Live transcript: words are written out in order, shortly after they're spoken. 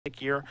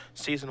year.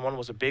 Season 1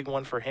 was a big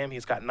one for him.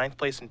 He's got 9th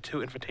place in 2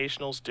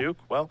 invitationals. Duke,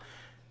 well,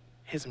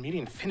 his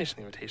median finish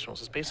in the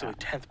invitationals is basically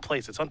 10th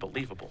place. It's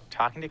unbelievable.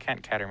 Talking to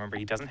Kent Ketter, remember,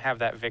 he doesn't have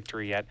that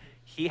victory yet.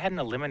 He had an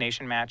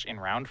elimination match in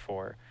round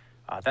 4,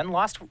 then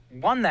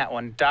won that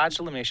one, dodged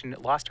elimination,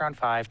 lost round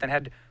 5,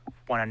 then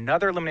won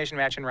another elimination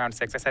match in round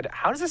 6. I said,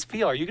 how does this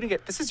feel? Are you going to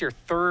get, this is your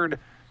 3rd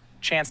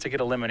chance to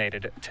get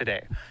eliminated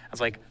today. I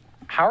was like,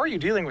 how are you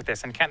dealing with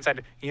this? And Kent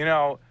said, you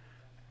know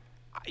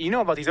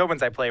about these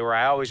opens I play where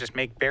I always just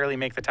barely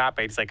make the top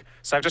 8. He's like,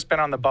 so I've just been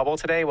on the bubble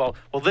today? Well,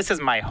 this is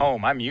my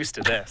home. I'm used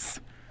to this.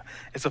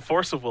 It's a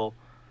force of will.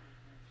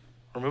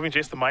 Removing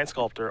Jace the Mind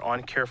Sculptor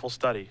on Careful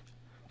Study.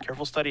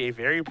 Careful Study, a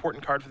very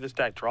important card for this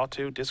deck. Draw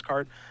 2,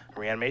 discard a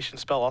reanimation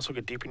spell. Also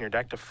get deep in your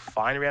deck to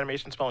find a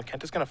reanimation spell. And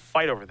Kent is going to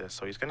fight over this.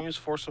 So he's going to use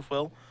Force of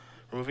Will,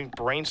 removing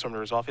Brainstorm to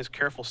resolve his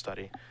Careful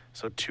Study.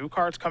 So 2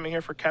 cards coming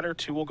here for Ketter.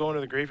 2 will go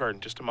into the graveyard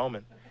in just a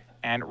moment.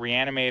 And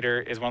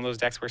Reanimator is one of those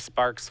decks where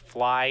sparks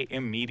fly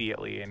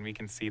immediately, and we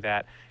can see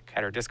that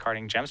Ketter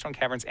discarding Gemstone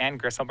Caverns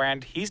and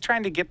Gristlebrand. He's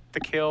trying to get the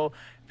kill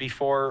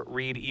before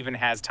Reid even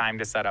has time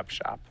to set up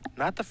shop.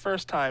 Not the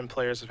first time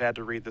players have had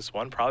to read this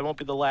one. Probably won't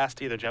be the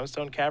last either.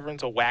 Gemstone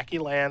Caverns, a wacky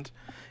land.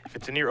 If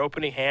it's in your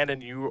opening hand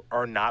and you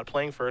are not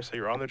playing first, so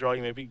you're on the draw,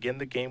 you may begin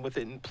the game with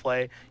it in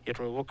play. You have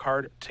to remove a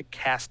card to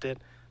cast it.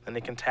 Then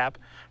they can tap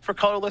for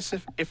colorless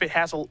if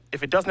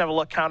it doesn't have a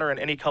luck counter, and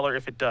any color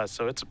if it does.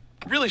 So it's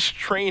a really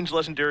strange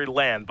legendary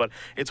land, but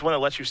it's one that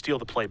lets you steal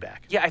the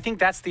playback. Yeah, I think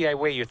that's the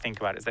way you think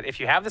about it, is that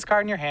if you have this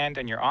card in your hand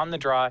and you're on the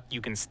draw,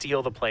 you can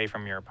steal the play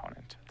from your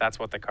opponent. That's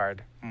what the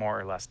card more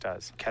or less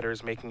does. Ketter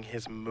is making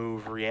his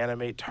move,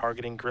 reanimate,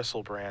 targeting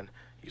Gristlebrand.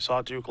 You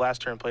saw Duke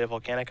last turn play a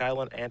Volcanic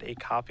Island and a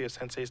copy of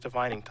Sensei's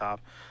Divining Top.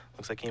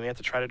 Looks like he may have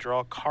to try to draw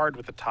a card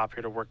with the top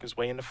here to work his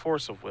way into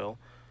Force of Will.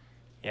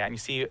 Yeah, and you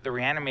see the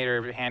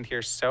Reanimator hand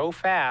here so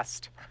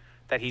fast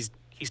that he's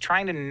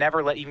trying to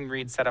never let even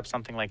Reid set up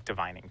something like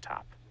Divining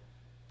Top.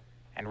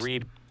 And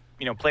Reid,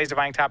 plays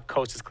Divining Top,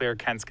 coast is clear,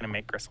 Kent's going to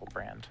make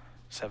Gristlebrand.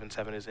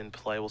 7/7 is in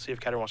play. We'll see if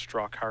Ketter wants to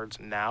draw cards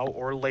now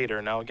or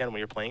later. Now, again, when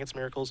you're playing its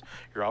Miracles,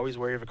 you're always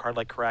wary of a card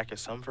like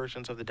Caracas. Some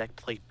versions of the deck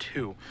play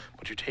 2,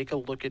 but you take a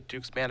look at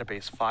Duke's mana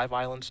base. 5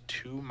 islands,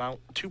 2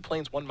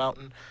 plains, 1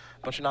 mountain,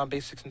 a bunch of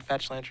non-basics and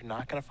fetch lands. You're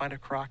not going to find a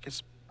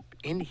Caracas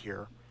in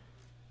here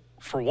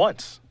for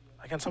once.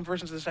 Again, some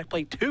versions of this deck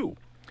play 2.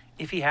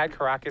 If he had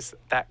Caracas,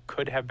 that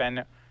could have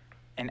been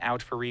an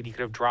out for Reid. He could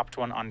have dropped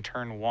one on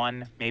turn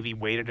 1, maybe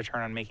waited a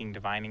turn on making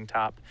Divining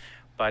Top.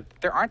 But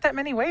there aren't that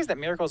many ways that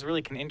Miracles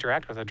really can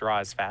interact with a draw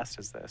as fast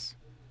as this.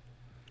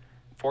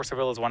 Force of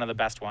Will is one of the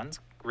best ones.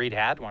 Reid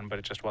had one, but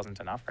it just wasn't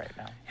enough right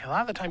now. Yeah, a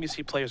lot of the time you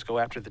see players go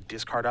after the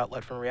discard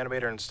outlet from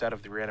Reanimator instead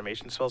of the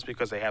reanimation spells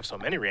because they have so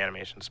many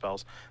reanimation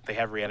spells. They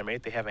have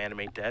Reanimate, they have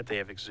Animate Dead, they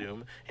have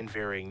Exhume in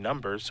varying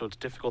numbers, so it's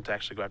difficult to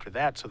actually go after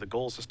that. So the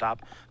goal is to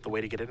stop the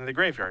way to get into the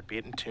graveyard, be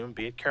it Entomb,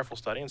 be it Careful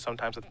Study, and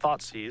sometimes a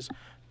Thoughtseize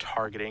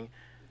targeting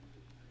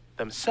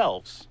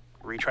themselves.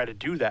 Reid tried to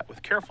do that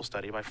with Careful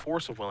Study by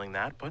Force of Willing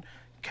that, but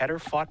Ketter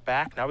fought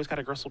back. Now he's got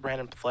a Gristlebrand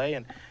in play,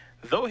 and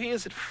though he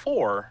is at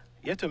 4,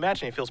 you have to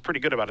imagine he feels pretty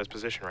good about his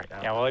position right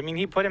now. Yeah, well, I mean,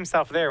 he put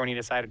himself there when he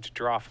decided to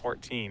draw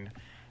 14.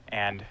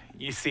 And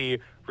you see,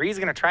 Reid's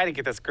going to try to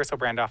get this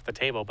Gristlebrand off the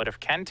table, but if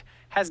Kent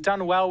has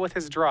done well with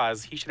his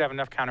draws, he should have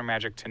enough counter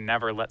magic to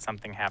never let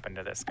something happen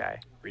to this guy.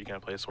 Reid going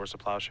to play a Source of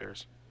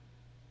Plowshares.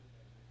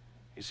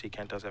 You see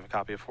Kent does have a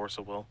copy of Force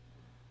of Will.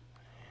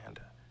 And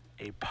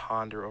a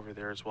Ponder over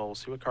there as well. We'll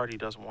see what card he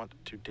does want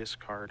to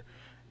discard.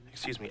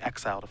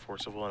 Exile to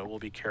Force of Will, and it will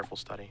be Careful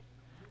Study.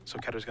 So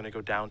Ketter's going to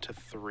go down to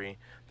 3.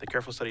 The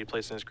Careful Study he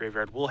placed in his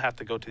graveyard will have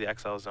to go to the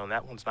exile zone.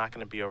 That one's not going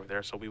to be over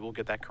there, so we will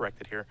get that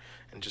corrected here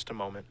in just a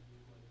moment.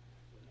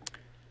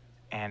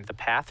 And the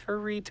path for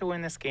Reid to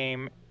win this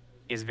game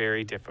is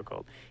very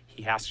difficult.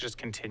 He has to just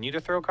continue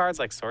to throw cards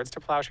like Swords to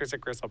Plowshares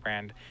at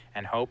Gristlebrand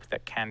and hope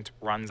that Kent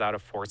runs out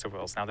of Force of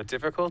Wills. Now the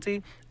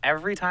difficulty,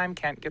 every time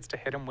Kent gets to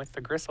hit him with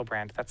the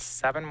Gristlebrand, that's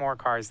 7 more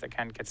cards that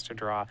Kent gets to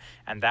draw,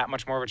 and that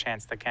much more of a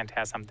chance that Kent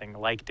has something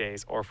like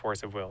Daze or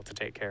Force of Will to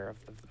take care of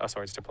the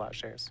Swords to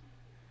Plowshares.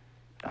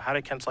 Now, how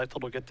did Kent's life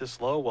total get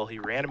this low? Well, he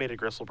reanimated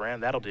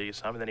Gristlebrand, that'll do you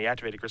some, and then he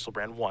activated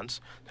Gristlebrand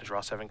once to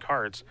draw 7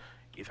 cards.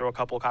 You throw a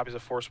couple of copies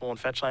of Force of Will and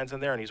fetch lands in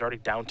there, and he's already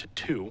down to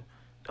 2.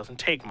 Doesn't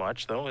take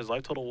much, though. His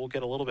life total will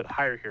get a little bit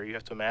higher here, you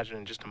have to imagine,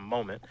 in just a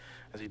moment.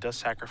 As he does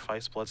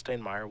sacrifice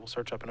Bloodstained Mire, we'll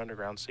search up an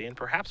Underground Sea, and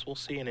perhaps we'll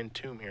see an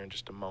Entomb here in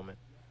just a moment.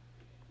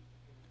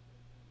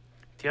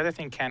 The other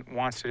thing Kent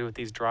wants to do with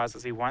these draws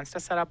is he wants to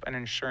set up an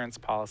insurance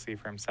policy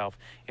for himself.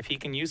 If he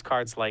can use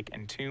cards like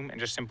Entomb and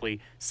just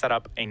simply set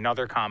up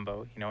another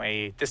combo,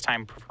 this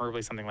time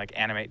preferably something like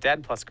Animate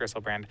Dead plus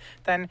Gristlebrand,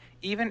 then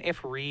even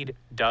if Reid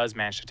does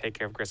manage to take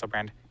care of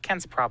Gristlebrand,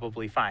 Kent's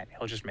probably fine.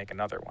 He'll just make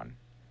another one.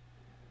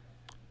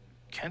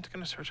 Kent's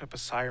going to search up a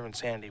Sire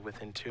Insanity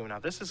with Entomb. Now,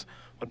 this is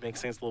what makes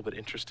things a little bit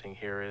interesting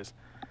here is,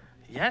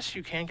 yes,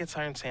 you can get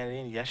Sire Insanity,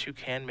 and yes, you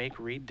can make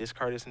Reid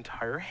discard his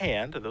entire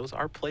hand. Those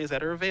are plays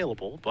that are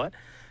available, but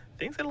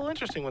things get a little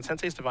interesting when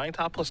Sensei's Divining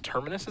Top plus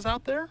Terminus is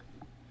out there.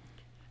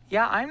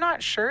 Yeah, I'm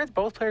not sure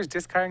both players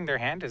discarding their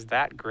hand is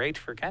that great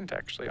for Kent,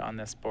 actually, on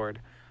this board.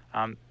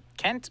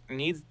 Kent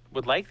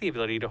would like the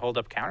ability to hold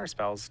up counter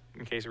spells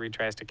in case Reid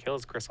tries to kill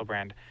his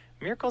Gristlebrand.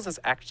 Miracles is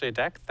actually a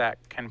deck that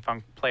can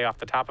play off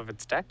the top of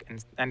its deck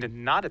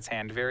and not its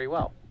hand very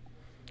well.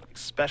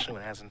 Especially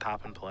when it has in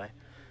top in play.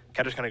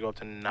 Ketter's going to go up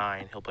to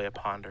 9. He'll play a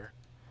Ponder.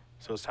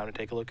 So it's time to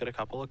take a look at a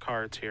couple of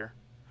cards here.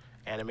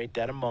 Animate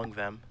Dead among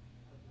them.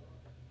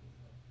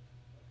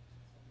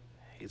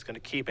 He's going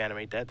to keep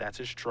Animate Dead. That's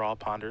his draw.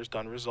 Ponder's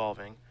done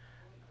resolving.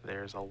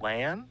 There's a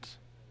land.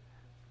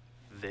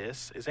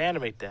 This is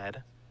Animate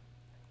Dead.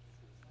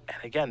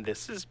 And again,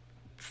 this is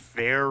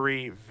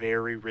very,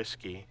 very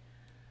risky.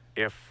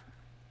 If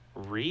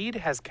Reid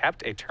has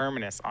kept a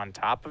Terminus on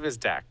top of his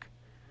deck,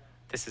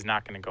 this is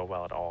not going to go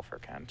well at all for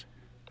Kent.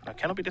 Now,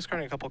 Kent will be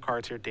discarding a couple of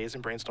cards here, Daze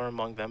and Brainstorm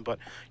among them, but,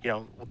 you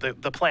know,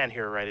 the plan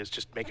here, right, is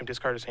just make him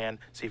discard his hand,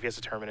 see if he has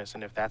a Terminus,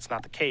 and if that's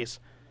not the case,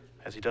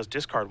 as he does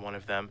discard one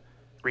of them,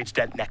 Reid's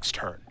dead next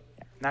turn.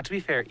 Now, to be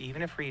fair,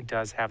 even if Reid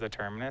does have the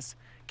Terminus,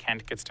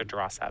 Kent gets to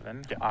draw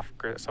 7 off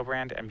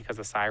Gristlebrand, and because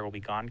the Sire will be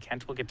gone,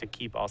 Kent will get to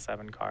keep all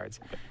 7 cards.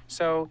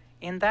 So,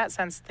 in that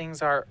sense,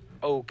 things are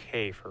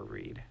okay for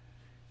Reid.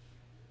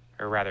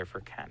 Or rather, for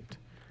Kent.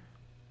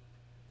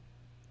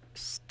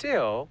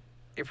 Still,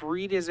 if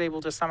Reid is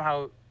able to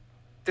somehow...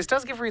 This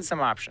does give Reid some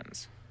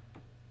options.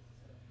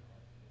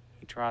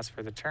 He draws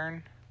for the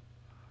turn.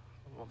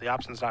 Well, the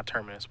option's not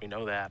Terminus. We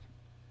know that.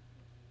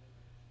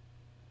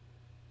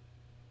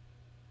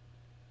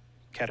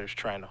 Ketter's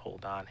trying to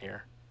hold on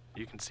here.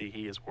 You can see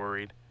he is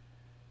worried.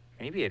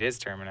 Maybe it is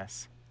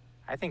Terminus.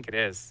 I think it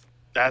is.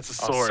 That's a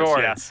Swords,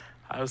 Swords. yes.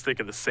 I was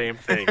thinking the same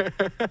thing.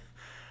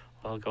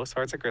 Well, go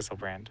Swords at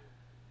Gristlebrand.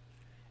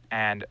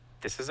 And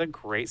this is a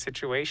great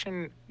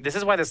situation. This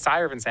is why the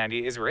Sire of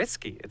Insanity is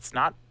risky. It's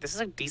not... This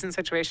is a decent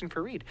situation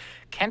for Reid.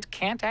 Kent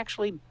can't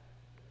actually...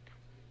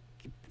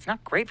 It's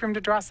not great for him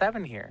to draw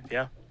 7 here.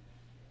 Yeah.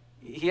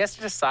 He has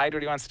to decide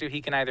what he wants to do.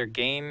 He can either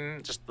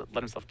just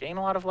let himself gain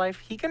a lot of life.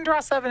 He can draw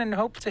 7 and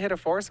hope to hit a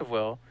Force of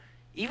Will.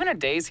 Even a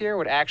Daze here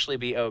would actually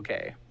be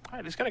okay. All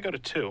right, he's going to go to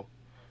 2.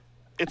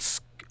 It's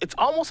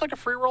almost like a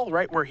free roll,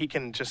 right, where he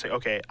can just say,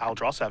 okay, I'll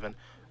draw 7.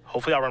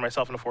 Hopefully I'll run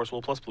myself in a Force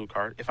Will plus blue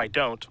card. If I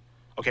don't,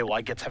 okay, well,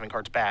 I get 7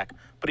 cards back.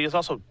 But he is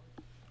also...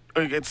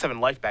 He gets 7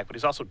 life back, but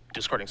he's also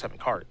discarding 7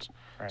 cards.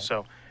 Right.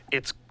 So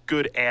it's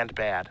good and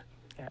bad.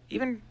 Yeah,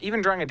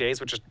 even drawing a Daze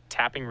with just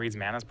tapping Reid's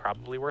mana is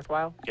probably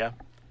worthwhile. Yeah.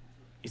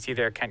 You see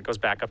there, Kent goes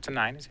back up to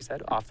 9, as you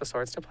said, off the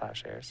Swords to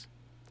Plowshares.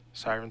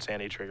 Siren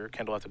Sandy trigger.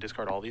 Kent will have to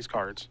discard all these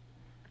cards.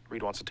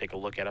 Reid wants to take a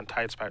look at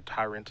Untied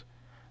Tyrant,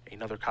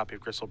 another copy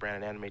of Gristlebrand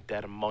and Animate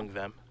Dead among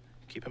them.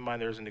 Keep in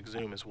mind there's an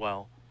Exhume as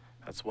well.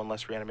 That's 1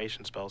 less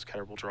reanimation spells.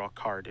 Ketter will draw a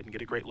card. Didn't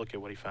get a great look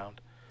at what he found.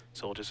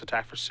 So he'll just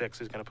attack for 6.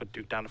 He's going to put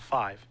Duke down to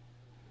 5.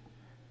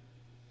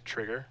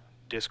 Trigger,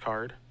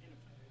 discard.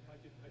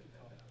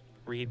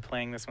 Reid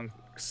playing this one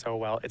so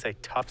well. It's a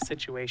tough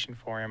situation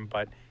for him,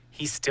 but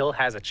he still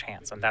has a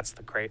chance, and that's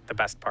the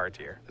best part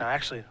here. Now,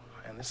 actually,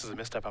 and this is a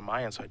misstep on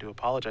my end, so I do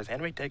apologize.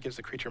 Animate Dead gives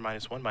the creature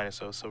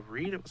 -1/-0. So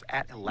Reid was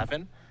at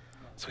 11.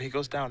 So he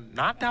goes down,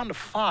 not down to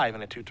 5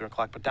 in a 2-turn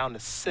clock, but down to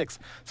 6.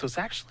 So it's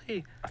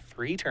actually a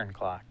 3-turn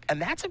clock.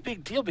 And that's a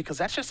big deal because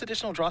that's just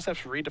additional draw steps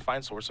for Reid to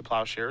find Source of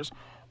Plowshares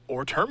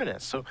or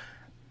Terminus. So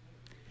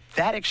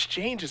that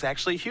exchange is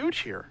actually huge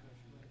here.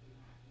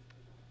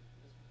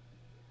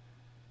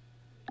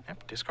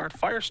 Yep, discard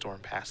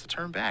Firestorm, pass the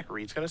turn back.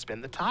 Reid's going to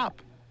spin the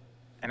top.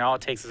 And all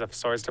it takes is a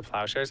Swords to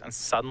Plowshares, and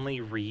suddenly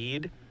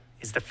Reid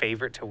is the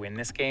favorite to win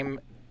this game.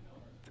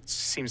 It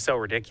seems so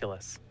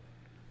ridiculous.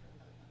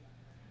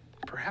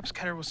 Perhaps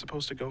Ketter was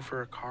supposed to go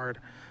for a card.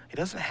 He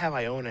doesn't have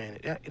Iona in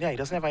it. Yeah, he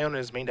doesn't have Iona in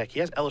his main deck. He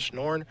has Elish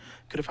Norn,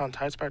 could have found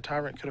Tidespire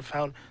Tyrant, could have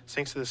found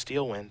Sinks to the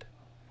Steel Wind.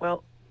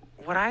 Well,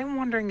 what I'm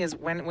wondering is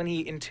when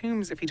he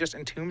entombs, if he just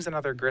entombs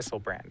another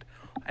Gristlebrand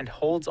and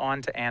holds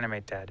on to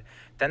Animate Dead,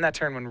 then that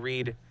turn when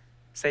Reid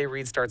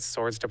starts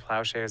Swords to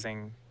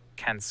Plowsharesing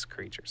Kent's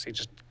creatures. He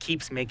just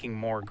keeps making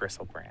more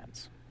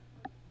Gristleprands.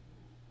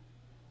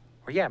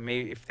 Or yeah,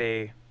 maybe if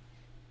they...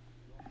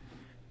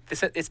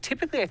 It's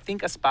typically, I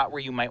think, a spot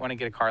where you might want to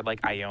get a card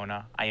like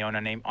Iona.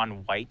 Iona name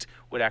on white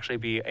would actually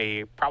be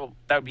that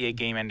would be a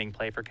game-ending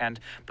play for Kent.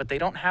 But they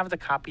don't have the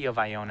copy of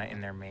Iona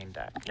in their main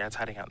deck. Yeah, it's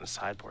hiding out in the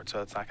sideboard,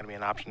 so it's not going to be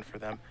an option for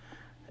them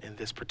in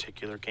this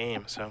particular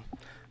game. So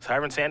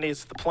Siren Sandy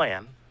is the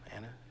plan,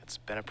 and it's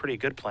been a pretty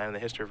good plan in the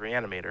history of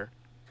Reanimator.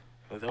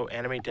 Although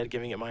Animate Dead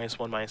giving it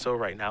 -1/-0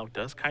 right now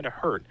does kind of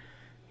hurt,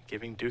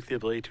 giving Duke the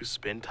ability to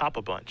spin top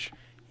a bunch.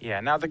 Yeah,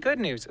 now the good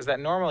news is that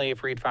normally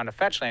if Reid found a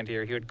fetch land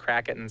here, he would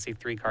crack it and see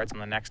 3 cards on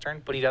the next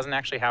turn, but he doesn't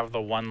actually have the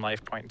 1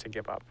 life point to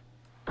give up.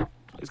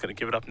 He's going to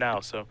give it up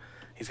now, so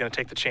he's going to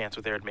take the chance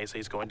with Arid Mesa.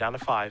 He's going down to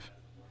 5.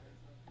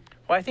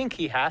 Well, I think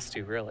he has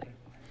to, really.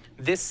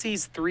 This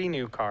sees 3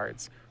 new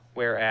cards,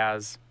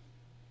 whereas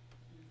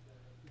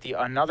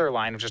another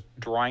line of just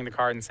drawing the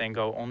card and saying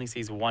go only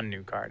sees 1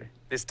 new card.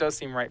 This does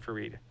seem right for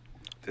Reid.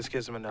 This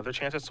gives him another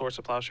chance at Source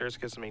of Plowshares,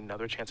 gives him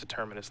another chance at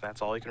Terminus, and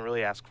that's all he can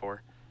really ask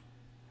for.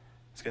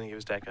 He's going to give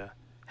his deck a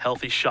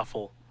healthy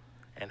shuffle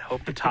and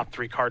hope the top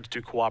 3 cards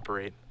do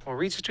cooperate. Well,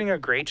 Reid's just doing a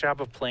great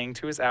job of playing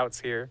to his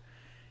outs here.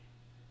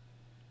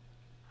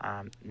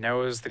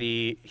 Knows that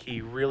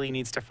he really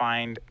needs to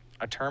find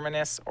a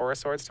Terminus or a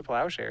Swords to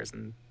Plowshares,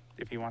 and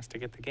if he wants to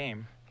get the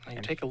game. Now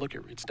you take a look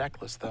at Reid's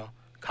deck list, though.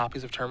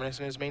 Copies of Terminus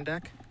in his main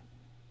deck?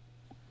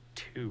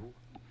 2.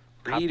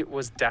 Reid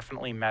was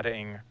definitely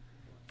metaing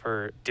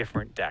for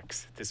different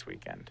decks this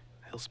weekend.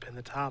 He'll spin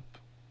the top.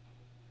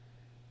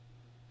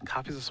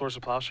 Copies of Swords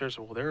to Plowshares,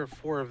 well, there are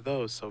 4 of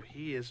those, so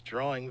he is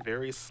drawing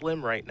very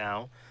slim right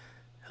now.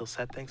 He'll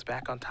set things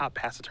back on top,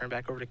 pass the turn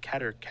back over to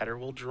Ketter. Ketter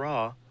will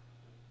draw.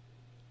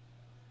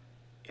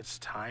 It's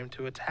time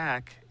to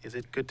attack. Is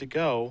it good to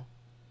go?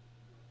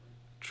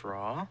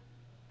 Draw.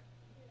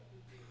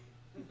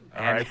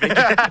 All right,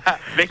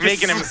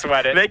 making him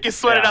sweat it. Make you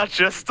sweat it out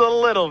just a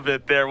little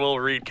bit there, Will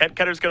Reid.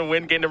 Ketter's going to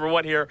win game number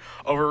 1 here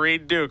over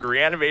Reid Duke.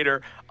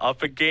 Reanimator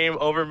up a game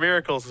over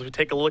Miracles as we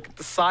take a look at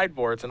the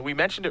sideboards. And we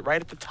mentioned it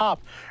right at the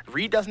top.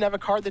 Reid doesn't have a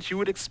card that you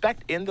would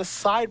expect in the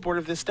sideboard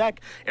of this deck.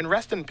 And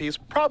rest in peace,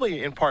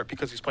 probably in part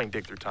because he's playing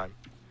Dig Through Time.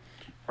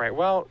 Right,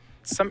 well,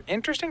 some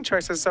interesting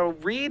choices. So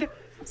Reid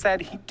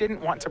said he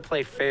didn't want to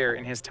play fair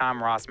in his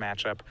Tom Ross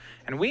matchup.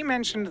 And we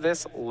mentioned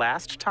this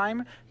last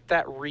time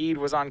that Reid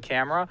was on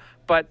camera,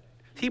 but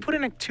he put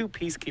in 2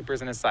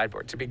 Peacekeepers in his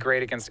sideboard to be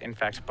great against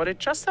Infect. But it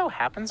just so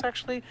happens,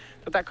 actually,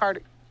 that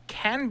card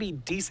can be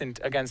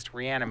decent against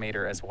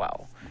Reanimator as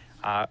well.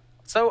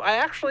 So I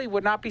actually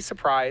would not be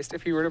surprised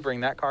if he were to bring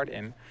that card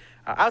in.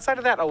 Outside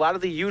of that, a lot of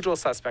the usual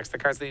suspects, the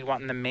cards that you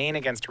want in the main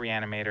against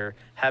Reanimator,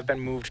 have been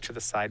moved to the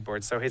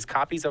sideboard. So his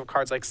copies of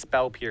cards like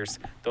Spell Pierce,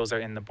 those are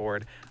in the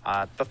board.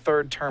 The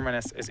 3rd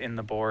Terminus is in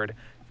the board.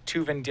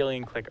 2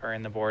 Vendilion Click are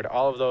in the board.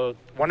 All of those,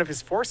 one of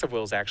his Force of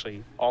Wills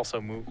actually also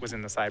was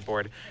in the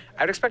sideboard.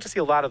 I would expect to see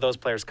a lot of those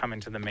players come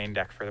into the main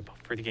deck for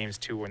the games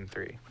 2 and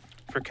 3.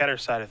 For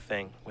Ketter's side of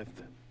thing, with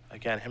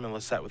again, him and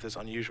Lisette with this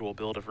unusual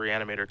build of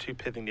Reanimator, 2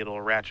 Pithing Needle,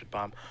 a Ratchet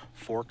Bomb,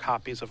 4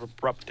 copies of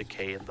Abrupt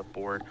Decay in the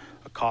board,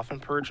 a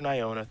Coffin Purge and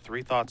Iona,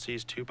 3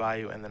 Thoughtseize, 2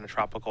 Bayou, and then a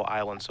Tropical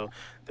Island. So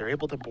they're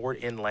able to board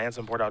in lands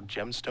and board out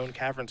Gemstone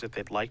Caverns if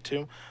they'd like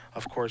to.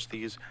 Of course,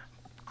 these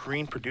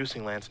green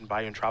producing lands in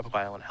Bayou and Tropical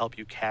Island help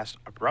you cast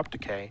Abrupt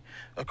Decay,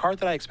 a card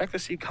that I expect to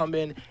see come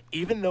in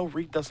even though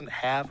Reid doesn't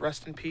have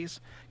Rest in Peace.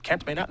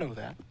 Kent may not know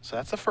that, so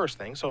that's the first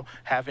thing. So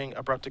having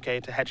Abrupt Decay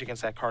to hedge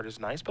against that card is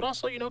nice, but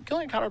also, you know,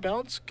 killing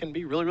Counterbalance can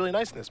be really, really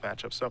nice in this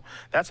matchup. So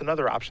that's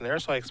another option there.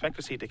 So I expect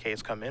to see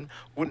Decays come in.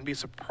 Wouldn't be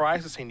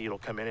surprised to see Needle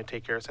come in and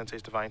take care of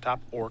Sensei's Divine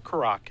Top or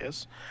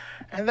Caracas.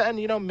 And then,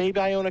 you know, maybe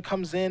Iona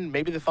comes in,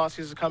 maybe the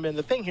Thoughtseizes come in.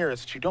 The thing here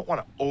is that you don't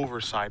want to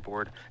over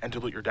sideboard and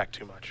dilute your deck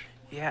too much.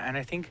 Yeah, and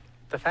I think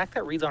the fact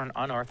that Reid's on an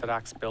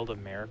unorthodox build of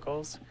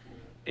Miracles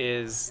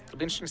it'll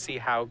be interesting to see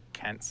how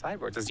Kent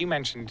sideboards. As you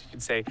mentioned,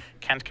 you'd say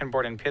Kent can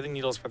board in Pithing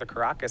Needles for the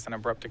Caracas and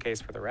Abrupt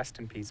Decays for the Rest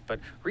in Peace, but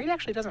Reid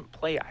actually doesn't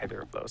play either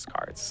of those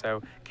cards.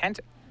 So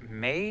Kent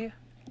may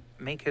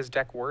make his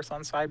deck worse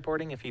on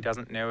sideboarding if he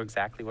doesn't know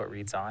exactly what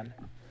Reid's on.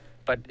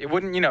 But it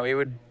wouldn't, you know, it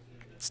would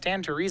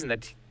stand to reason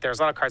that there's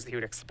a lot of cards that he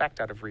would expect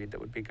out of Reid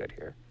that would be good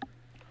here.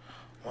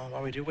 Well,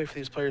 while we do wait for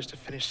these players to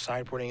finish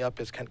sideboarding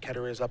up as Kent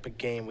Ketter is up a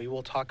game, we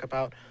will talk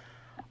about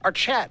our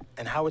chat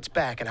and how it's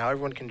back and how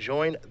everyone can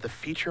join the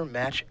feature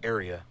match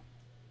area.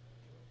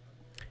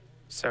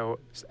 So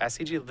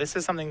SCG, this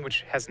is something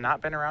which has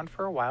not been around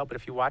for a while, but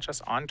if you watch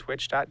us on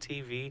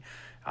twitch.tv,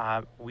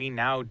 we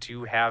now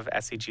do have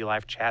SCG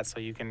live chat, so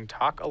you can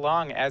talk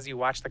along as you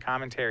watch the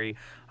commentary.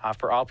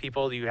 For all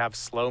people, you have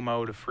slow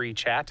mode free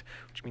chat,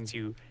 which means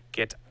you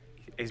get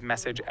a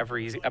message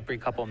every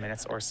couple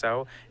minutes or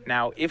so.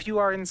 Now, if you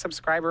are in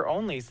subscriber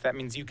only, so that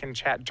means you can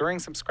chat during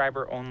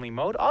subscriber only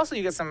mode. Also,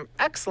 you get some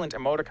excellent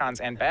emoticons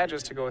and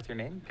badges to go with your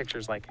name.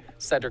 Pictures like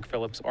Cedric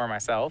Phillips or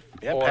myself.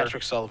 Yeah,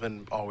 Patrick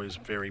Sullivan, always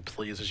very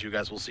pleased, as you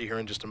guys will see here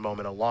in just a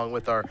moment, along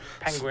with our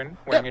Penguin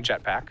wearing a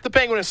jetpack. The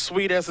Penguin is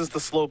sweet, as is the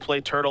Slow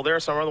Play Turtle. There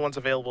are some other ones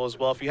available as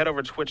well. If you head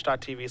over to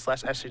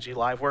twitch.tv/SCG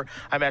Live, where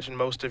I imagine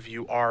most of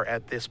you are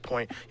at this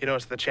point, you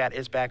notice the chat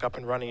is back up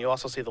and running. You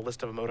also see the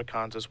list of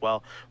emoticons as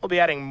well. We'll be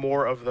adding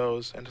more of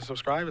those, and to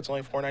subscribe, it's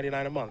only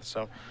 $4.99 a month.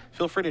 So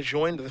feel free to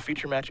join the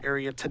feature match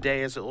area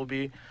today, as it will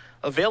be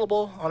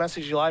available on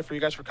SCG Live for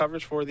you guys for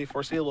coverage for the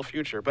foreseeable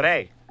future. But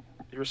hey,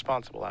 be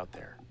responsible out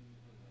there.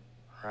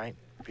 All right?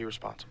 Be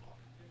responsible.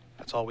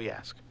 That's all we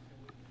ask.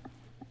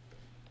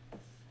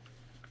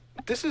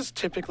 This is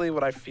typically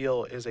what I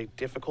feel is a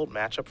difficult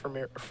matchup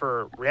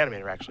for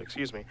Reanimator, actually.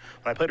 Excuse me.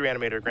 When I played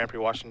Reanimator at Grand Prix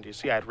Washington,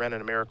 D.C., I had ran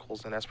into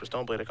Miracles and Esper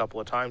Stoneblade a couple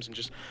of times, and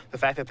just the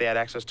fact that they had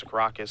access to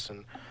Caracas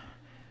and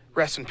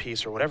Rest in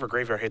Peace or whatever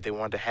graveyard hit they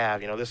wanted to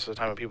have. You know, this is a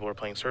time when people were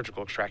playing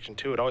Surgical Extraction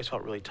too. It always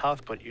felt really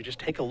tough, but you just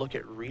take a look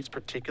at Reid's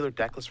particular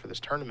deck list for this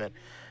tournament,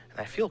 and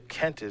I feel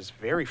Kent is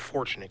very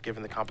fortunate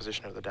given the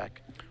composition of the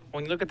deck.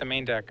 When you look at the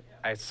main deck,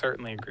 I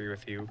certainly agree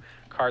with you.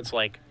 Cards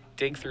like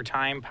Dig Through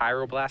Time,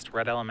 Pyroblast,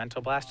 Red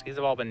Elemental Blast, these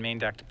have all been main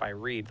decked by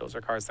Reid. Those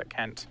are cards that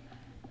Kent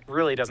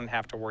really doesn't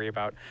have to worry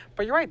about.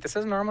 But you're right, this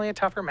is normally a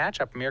tougher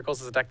matchup.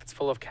 Miracles is a deck that's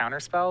full of counter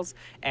spells,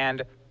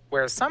 and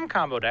Whereas some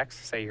combo decks,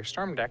 say your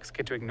Storm decks,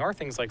 get to ignore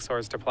things like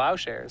Swords to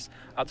Plowshares.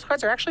 Those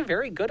cards are actually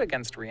very good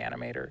against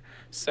Reanimator.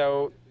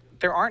 So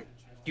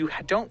you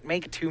don't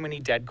make too many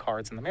dead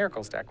cards in the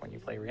Miracles deck when you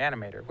play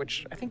Reanimator,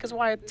 which I think is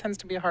why it tends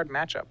to be a hard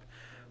matchup.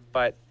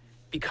 But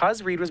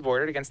because Reid was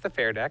bordered against the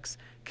fair decks,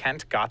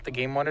 Kent got the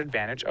game one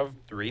advantage of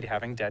Reid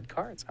having dead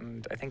cards,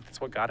 and I think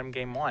that's what got him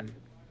game one.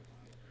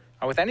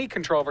 With any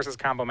control versus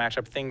combo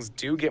matchup, things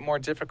do get more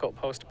difficult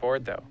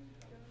post-board, though.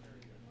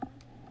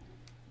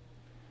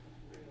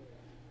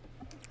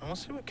 We'll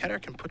see what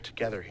Ketter can put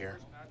together here.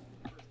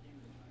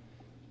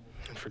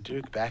 And for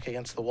Duke, back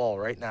against the wall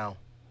right now.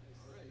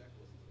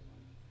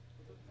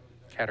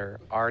 Ketter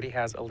already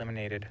has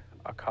eliminated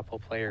a couple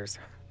players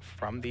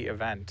from the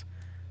event.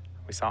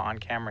 We saw on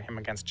camera him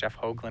against Jeff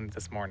Hoagland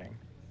this morning.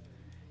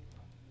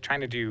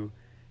 Trying to do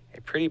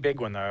a pretty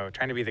big one, though.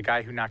 Trying to be the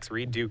guy who knocks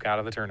Reid Duke out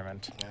of the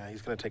tournament. Yeah,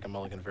 he's going to take a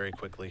mulligan very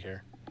quickly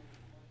here.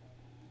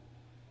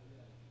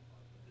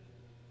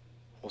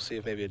 We'll see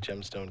if maybe a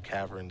Gemstone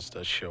Caverns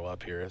does show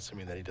up here,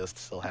 assuming that he does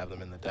still have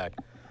them in the deck.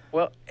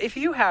 Well, if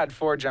you had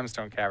 4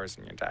 Gemstone Caverns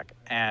in your deck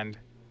and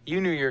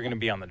you knew you were going to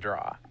be on the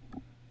draw,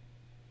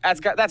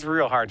 that's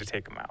real hard to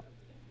take them out.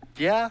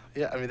 Yeah.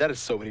 I mean, that is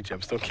so many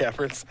Gemstone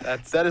Caverns.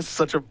 That is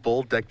such a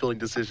bold deck-building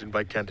decision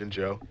by Kent and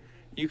Joe.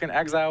 You can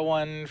exile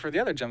one for the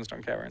other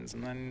Gemstone Caverns,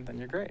 and then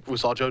you're great. We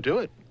saw Joe do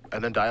it,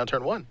 and then die on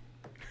turn 1.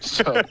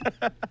 So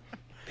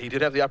he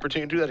did have the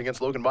opportunity to do that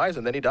against Logan Mize,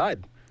 and then he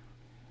died.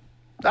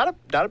 Not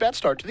a bad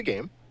start to the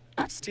game.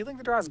 Stealing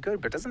the draw is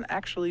good, but it doesn't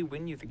actually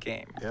win you the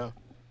game. Yeah.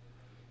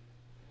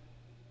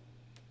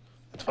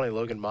 It's funny,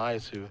 Logan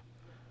Mize, who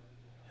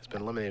has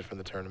been eliminated from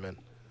the tournament,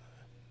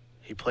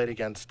 he played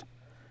against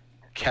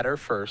Ketter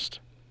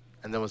first,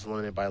 and then was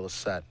eliminated by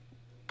Lisette.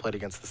 Played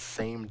against the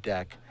same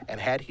deck, and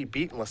had he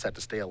beaten Lisette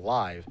to stay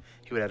alive,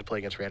 he would have to play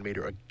against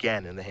Reanimator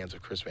again in the hands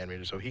of Chris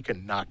Reanimator, so he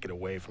could not get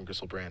away from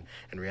Gristlebrand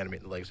and reanimate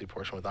in the legacy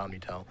portion with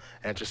Omnitel,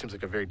 and it just seems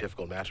like a very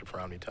difficult matchup for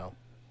Omnitel.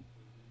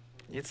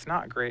 It's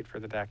not great for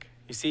the deck.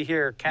 You see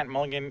here, Kent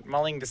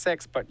mulling to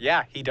 6, but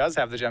yeah, he does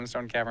have the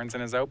Gemstone Caverns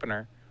in his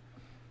opener.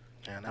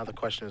 Yeah, now the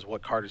question is,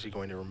 what card is he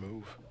going to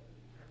remove?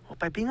 Well,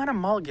 by being on a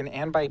mulligan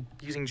and by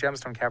using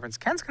Gemstone Caverns,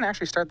 Kent's going to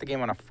actually start the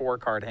game on a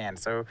 4-card hand,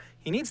 so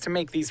he needs to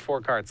make these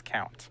 4 cards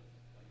count.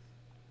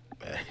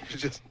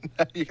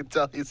 You can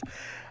tell he's,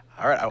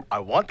 all right, I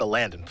want the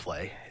land in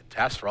play. It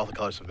taps for all the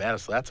colors of mana,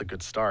 so that's a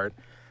good start.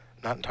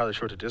 Not entirely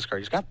sure what to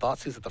discard. He's got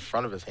Thoughtseize at the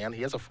front of his hand.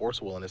 He has a Force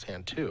of Will in his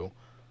hand, too.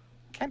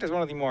 Kent is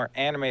one of the more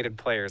animated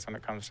players when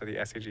it comes to the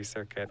SCG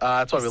circuit.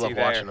 That's why we love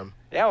watching him.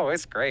 Yeah, well,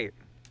 it's great.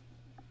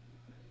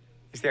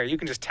 He's there. You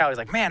can just tell. He's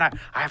like, man, I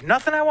have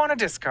nothing I want to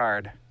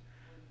discard.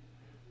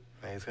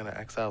 Yeah, he's going to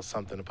exile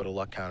something to put a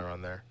luck counter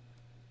on there.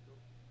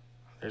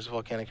 There's a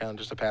volcanic counter,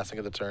 just a passing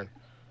of the turn.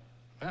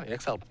 Man, he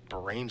exiled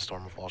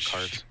Brainstorm of all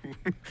cards.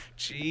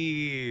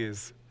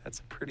 Jeez, that's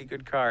a pretty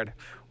good card.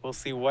 We'll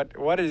see what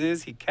it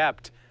is he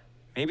kept.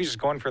 Maybe just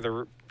going for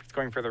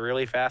the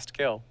really fast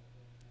kill.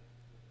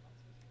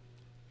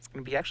 It's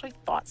going to be actually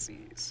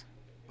Thoughtseize.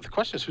 The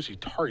question is, who's he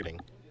targeting?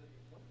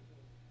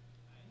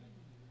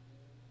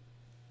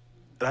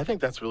 And I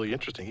think that's really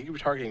interesting. He could be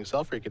targeting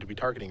himself, or he could be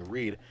targeting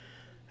Reid.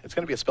 It's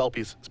going to be a spell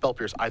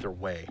pierce either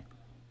way.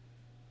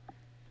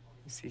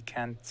 You see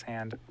Kent's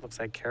hand. Looks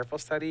like Careful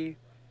Study,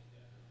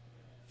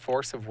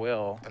 Force of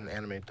Will, and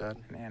Animate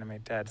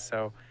Dead.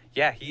 So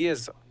yeah, he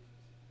is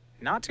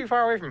not too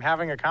far away from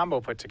having a combo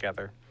put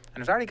together,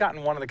 and has already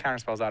gotten one of the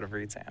counterspells out of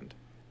Reid's hand.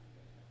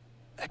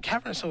 That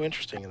Cavern is so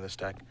interesting in this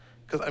deck,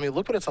 because I mean,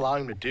 look what it's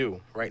allowing him to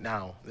do right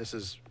now. This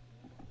is,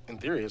 in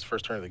theory, his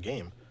first turn of the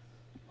game.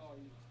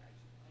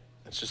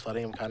 It's just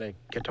letting him kind of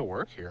get to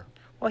work here.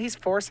 Well, he's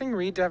forcing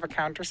Reid to have a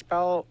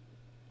counterspell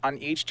on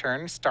each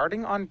turn,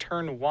 starting on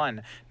turn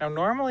 1. Now,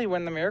 normally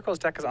when the Miracles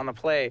deck is on the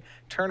play,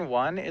 turn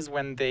 1 is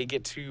when they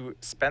get to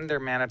spend their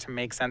mana to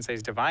make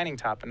Sensei's Divining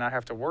Top and not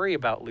have to worry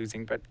about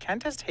losing, but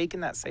Kent has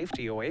taken that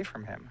safety away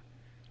from him.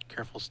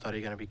 Careful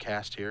Study going to be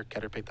cast here.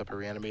 Ketter picked up a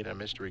Reanimate and a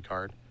Mystery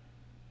card.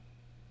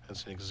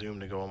 It's an Exhume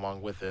to go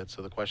along with it.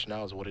 So the question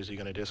now is, what is he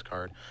going to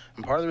discard?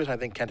 And part of the reason I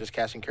think Kent is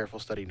casting Careful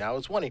Study now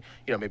is, one,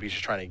 maybe he's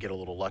just trying to get a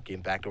little lucky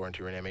and backdoor into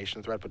your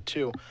animation threat. But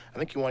 2, I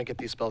think you want to get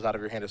these spells out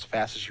of your hand as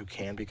fast as you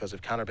can, because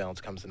if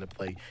Counterbalance comes into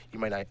play, you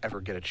might not ever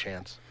get a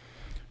chance.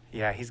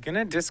 Yeah, he's going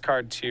to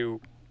discard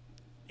 2.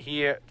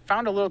 He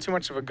found a little too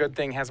much of a good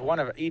thing. Has one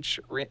of each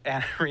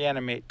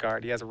Reanimate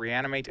card. He has a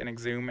Reanimate, an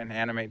Exhume, an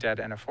Animate Dead,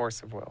 and a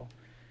Force of Will.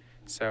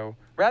 So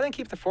rather than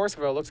keep the Force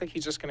of Will, it looks like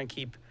he's just going to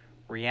keep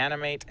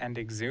Reanimate and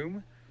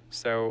Exhume,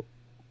 so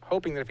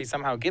hoping that if he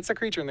somehow gets a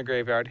creature in the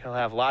graveyard, he'll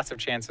have lots of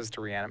chances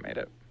to reanimate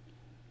it.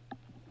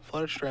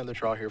 Flooded Strand the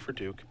draw here for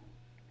Duke.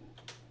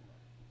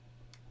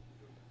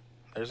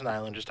 There's an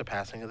island, just a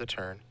passing of the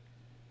turn.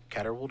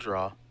 Ketter will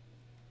draw.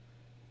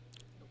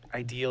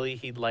 Ideally,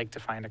 he'd like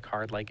to find a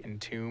card like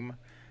Entomb.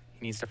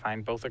 He needs to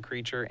find both a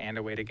creature and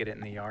a way to get it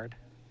in the yard.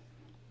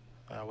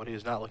 What he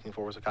was not looking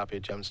for was a copy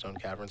of Gemstone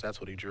Caverns.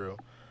 That's what he drew.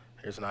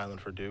 Here's an island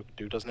for Duke.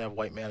 Duke doesn't have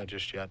white mana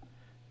just yet.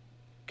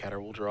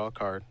 Ketter will draw a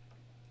card.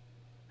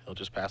 He'll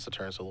just pass the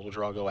turn, so a little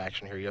draw go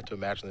action here. You have to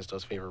imagine this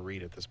does favor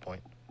Reid at this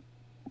point.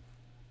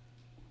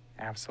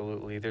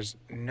 Absolutely. There's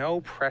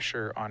no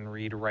pressure on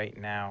Reid right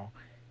now.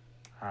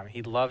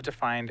 He'd love to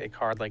find a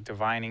card like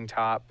Divining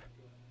Top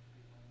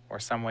or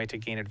some way to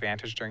gain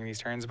advantage during these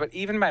turns, but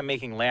even by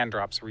making land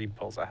drops, Reid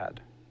pulls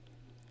ahead.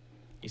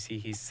 You see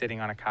he's sitting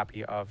on a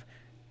copy of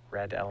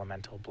Red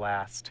Elemental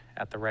Blast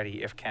at the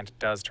ready if Kent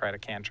does try to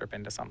cantrip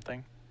into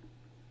something.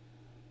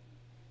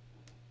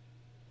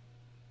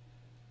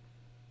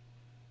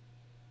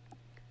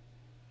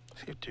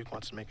 See if Duke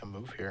wants to make a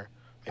move here.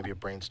 Maybe a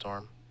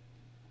Brainstorm.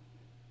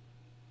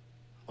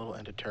 A little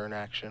end of turn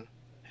action.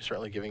 He's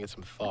certainly giving it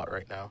some thought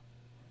right now.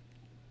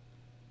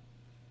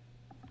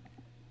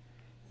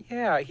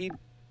 Yeah,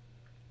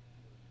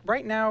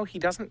 right now, he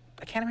doesn't,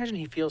 I can't imagine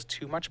he feels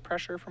too much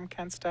pressure from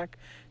Kent's deck,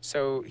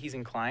 so he's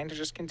inclined to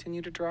just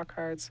continue to draw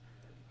cards.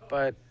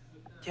 But,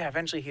 yeah,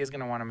 eventually he is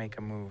going to want to make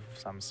a move of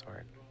some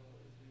sort.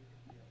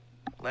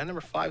 Land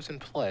number 5's in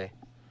play.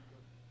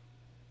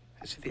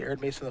 I see the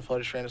Arid Mace and the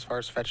Flooded Strand as far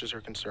as fetches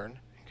are concerned,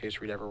 in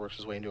case Reid ever works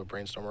his way into a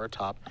Brainstorm or a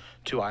Top.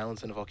 2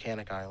 islands and a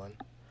Volcanic Island.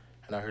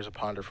 And now here's a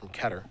Ponder from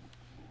Ketter.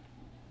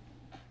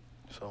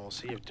 So we'll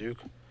see if Duke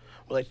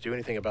would like to do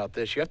anything about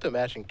this. You have to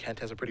imagine Kent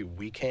has a pretty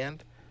weak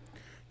hand.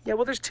 Yeah,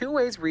 well, there's 2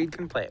 ways Reid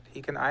can play it.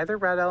 He can either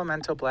Red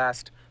Elemental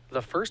Blast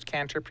the first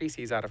cantrip he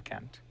sees out of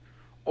Kent,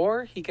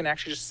 or he can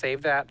actually just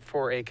save that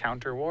for a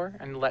counter war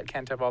and let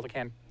Kent have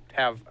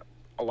have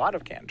a lot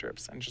of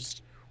cantrips and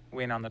just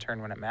win on the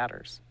turn when it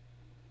matters.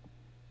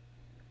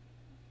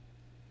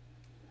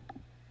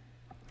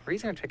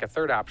 Reid's going to pick a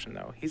third option,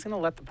 though. He's going to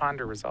let the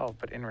Ponder resolve,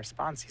 but in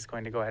response, he's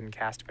going to go ahead and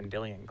cast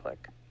Vendilion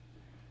Click.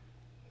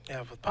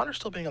 Yeah, with Ponder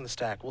still being on the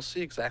stack, we'll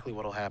see exactly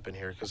what will happen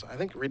here, because I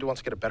think Reid wants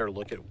to get a better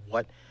look at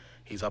what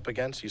he's up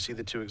against. You see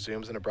the 2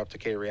 Exhumes, an Abrupt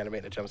Decay,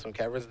 Reanimate, and a Gemstone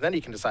Caverns. Then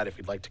he can decide if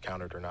he'd like to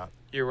counter it or not.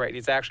 You're right.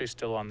 He's actually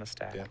still on the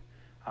stack.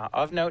 Yeah.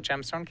 Of note,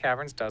 Gemstone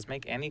Caverns does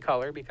make any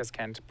color because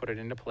Kent put it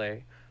into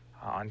play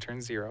on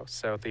turn 0.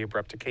 So the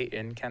Abrupt Decay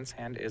in Kent's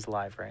hand is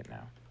live right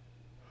now.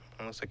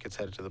 Looks like it's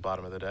headed to the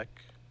bottom of the deck.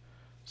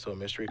 So a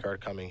mystery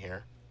card coming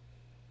here.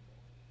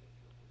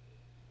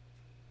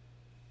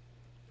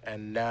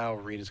 And now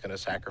Reid is going to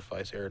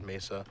sacrifice Arid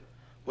Mesa.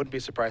 Wouldn't be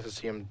surprised to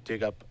see him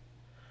dig up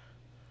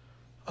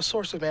a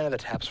source of mana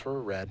that taps for a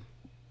red.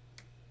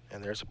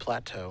 And there's a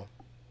Plateau.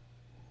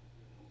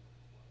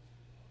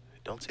 I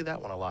don't see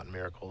that one a lot in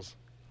Miracles,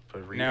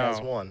 but Reid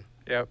has one.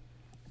 Yep.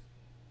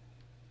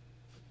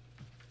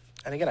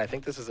 And again, I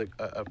think this is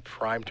a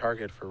prime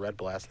target for Red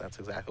Blast, and that's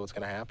exactly what's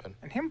going to happen.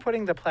 And him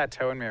putting the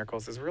Plateau in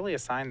Miracles is really a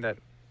sign that,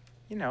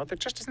 you know, there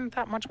just isn't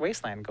that much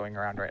Wasteland going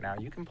around right now.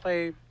 You can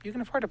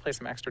afford to play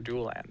some extra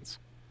dual lands,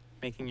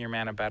 making your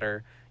mana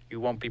better. You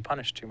won't be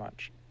punished too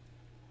much.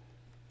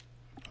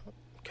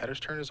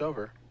 Ketter's turn is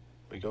over.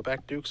 We go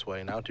back Duke's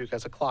way. Now Duke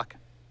has a clock.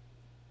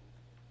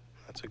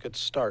 That's a good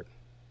start.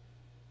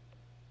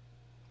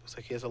 Looks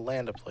like he has a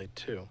land to play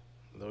too,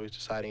 though he's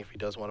deciding if he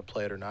does want to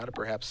play it or not, or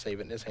perhaps save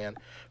it in his hand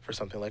for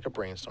something like a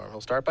Brainstorm.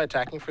 He'll start by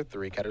attacking for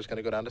 3. Ketter's going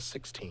to go down to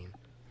 16.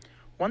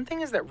 One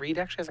thing is that Reid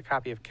actually has a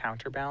copy of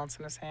Counterbalance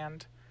in his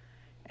hand,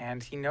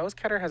 and he knows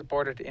Ketter has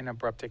boarded in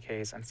Abrupt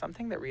Decays, and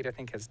something that Reid, I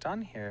think, has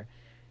done here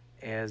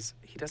is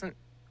he doesn't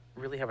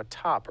really have a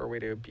top or way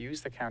to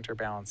abuse the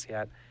Counterbalance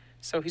yet,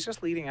 so he's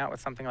just leading out with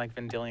something like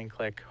Vendilion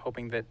Click,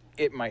 hoping that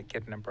it might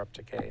get an Abrupt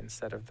Decay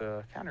instead of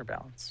the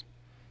Counterbalance.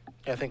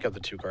 Yeah, I think of the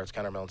 2 cards,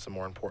 Counterbalance is the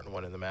more important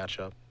one in the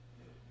matchup.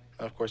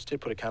 Now, of course, did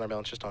put a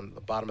Counterbalance just on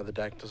the bottom of the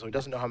deck, so he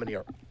doesn't know how many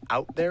are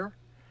out there.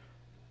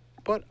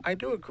 But I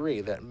do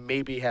agree that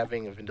maybe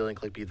having a Vendilion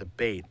Click be the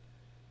bait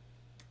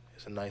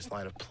is a nice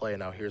line of play.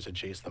 Now here's a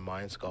Jace the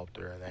Mind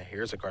Sculptor, and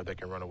here's a card that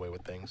can run away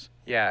with things.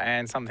 Yeah,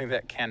 and something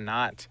that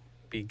cannot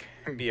be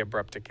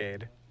Abrupt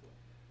Decayed.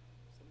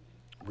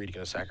 Reid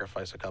going to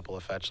sacrifice a couple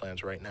of fetch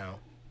lands right now.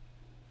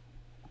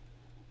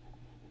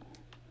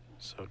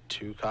 So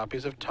 2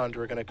 copies of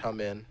Tundra are going to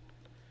come in.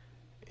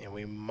 And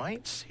we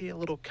might see a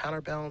little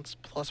Counterbalance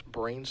plus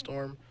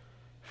Brainstorm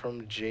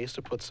from Jace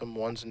to put some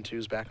 1s and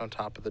 2s back on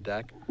top of the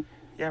deck.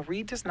 Yeah,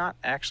 Reid does not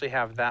actually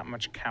have that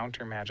much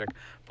counter magic.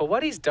 But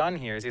what he's done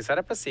here is he set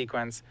up a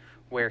sequence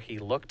where he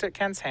looked at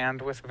Kent's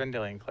hand with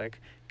Vendilion Click,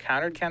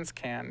 countered Kent's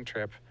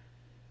cantrip,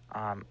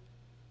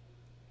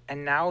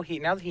 and now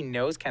that he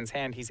knows Kent's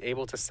hand, he's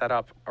able to set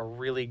up a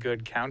really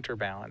good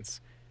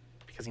counterbalance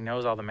because he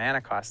knows all the mana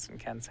costs in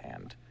Kent's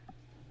hand.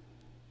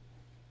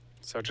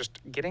 So just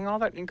getting all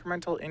that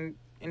incremental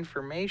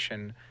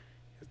information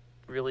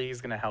really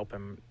is going to help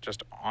him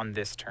just on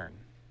this turn.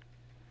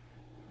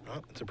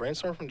 Well, it's a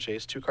Brainstorm from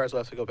Jace. 2 cards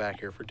left to go back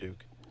here for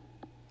Duke.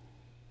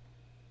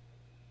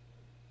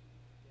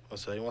 Well,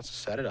 so he wants to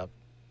set it up.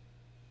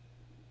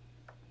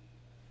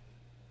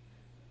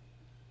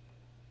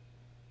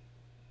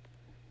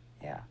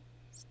 Yeah.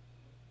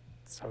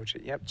 So,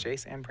 yep,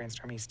 Jace and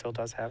Brainstorm, he still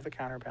does have the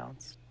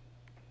counterbalance.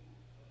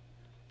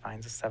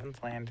 Finds a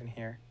 7th land in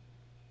here.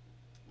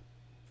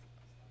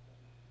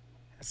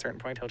 At a certain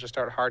point, he'll just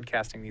start hard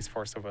casting these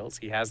Force of Wills.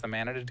 He has the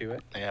mana to do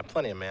it. Yeah,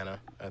 plenty of mana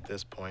at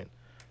this point.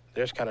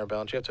 There's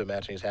counterbalance. You have to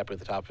imagine he's happy with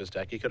the top of his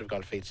deck. He could have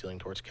gone fate sealing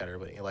towards Ketter,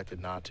 but he elected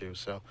not to.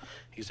 So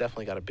he's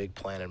definitely got a big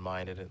plan in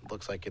mind, and it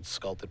looks like it's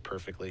sculpted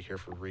perfectly here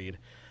for Reid.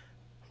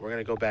 We're going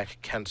to go back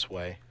Kent's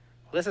way.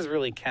 Well, this is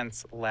really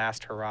Kent's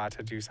last hurrah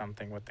to do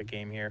something with the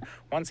game here.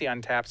 Once he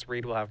untaps,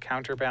 Reid will have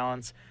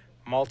counterbalance,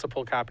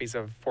 multiple copies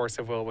of Force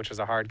of Will, which is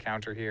a hard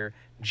counter here,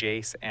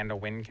 Jace, and a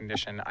win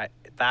condition.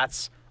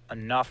 That's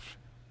enough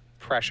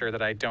pressure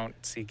that I don't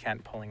see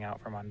Kent pulling out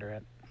from under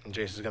it. And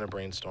Jace is going to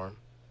brainstorm.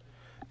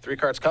 3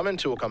 cards come in,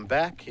 2 will come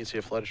back. You see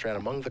a Flooded Strand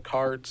among the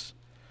cards.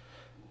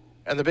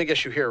 And the big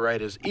issue here,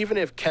 right, is even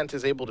if Kent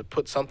is able to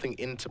put something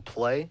into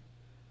play,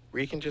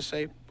 Reid can just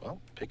say, well,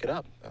 pick it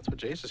up. That's what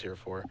Jace is here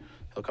for.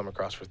 He'll come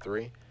across for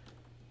 3.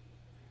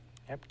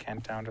 Yep,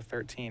 Kent down to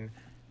 13.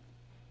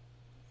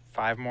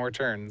 5 more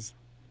turns.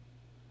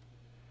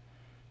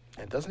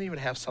 It doesn't even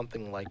have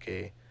something like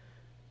a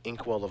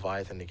Inkwell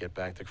Leviathan to get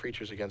back. The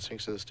creatures against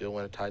Sphinx of the Steel,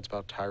 when it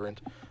Tidespout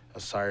Tyrant, a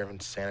Sire of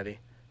Insanity,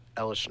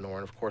 Elish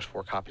Norn, of course,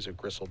 4 copies of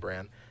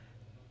Gristlebrand.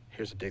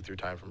 Here's a dig through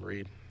time from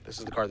Reid. This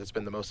is the card that's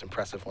been the most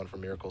impressive one from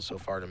Miracles so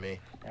far to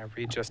me. Yeah,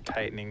 Reid just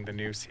tightening the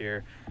noose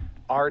here.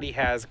 Already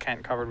has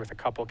Kent covered with a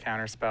couple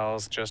counter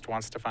spells, just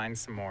wants to find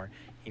some more.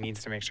 He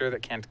needs to make sure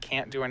that Kent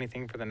can't do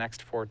anything for the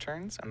next 4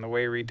 turns, and the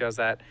way Reid does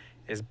that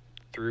is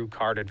through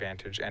card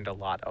advantage, and a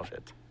lot of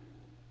it.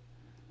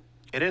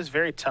 It is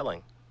very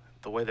telling,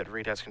 the way that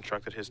Reid has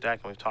constructed his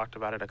deck, and we've talked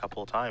about it a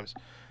couple of times.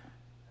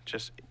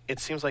 Just, it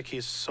seems like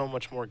he's so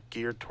much more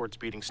geared towards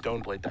beating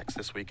Stoneblade decks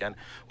this weekend,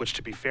 which,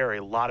 to be fair,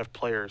 a lot of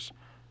players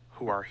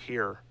who are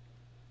here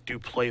do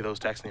play those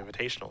decks in the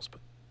Invitationals, but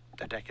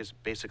that deck is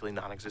basically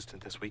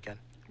non-existent this weekend.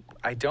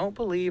 I don't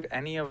believe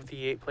any of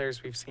the 8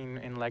 players we've seen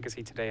in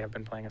Legacy today have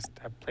played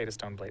a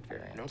Stoneblade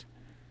variant. Nope.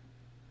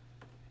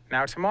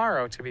 Now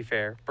tomorrow, to be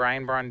fair,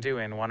 Brian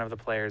Braunduin, one of the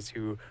players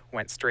who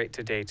went straight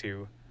to day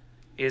 2,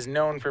 is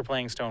known for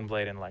playing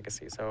Stoneblade in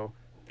Legacy, so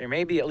there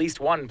may be at least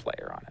one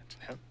player on it.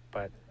 Yep.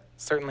 But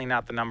certainly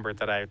not the number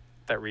that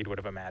Reid would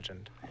have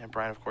imagined. And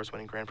Brian, of course,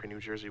 winning Grand Prix New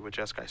Jersey with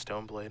Jeskai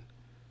Stoneblade.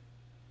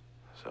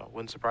 So it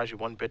wouldn't surprise you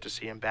one bit to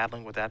see him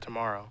battling with that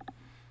tomorrow.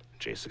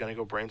 Jace is going to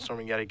go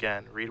brainstorming yet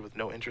again. Reid with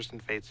no interest in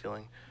fate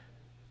sealing.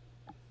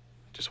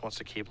 Just wants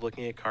to keep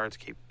looking at cards,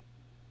 keep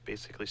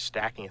basically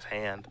stacking his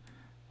hand.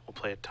 We'll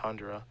play a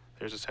Tundra.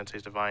 There's a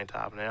Sensei's Divine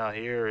Top. Now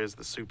here is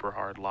the super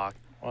hard lock.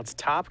 Well, it's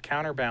top,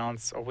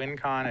 counterbalance, a win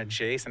con, a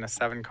Jace, and a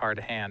 7-card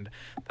hand.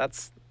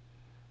 That's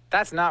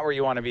not where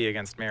you want to be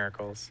against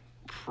Miracles.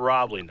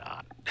 Probably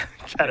not.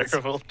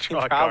 Ketter will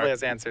draw He a probably card.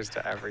 has answers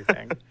to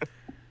everything.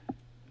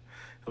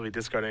 He'll be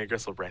discarding a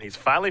Gristlebrand. He's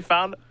finally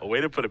found a way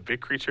to put a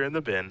big creature in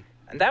the bin.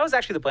 And that was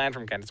actually the plan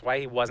from Kent. It's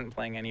why he wasn't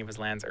playing any of his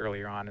lands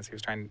earlier on, as he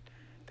was trying.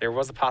 There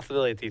was a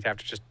possibility that he'd have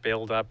to just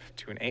build up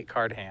to an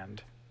 8-card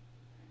hand.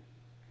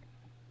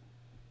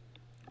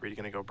 Reid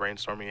going to go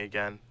brainstorming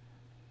again.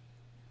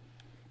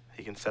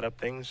 He can set up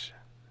things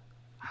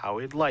how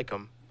he'd like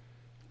them.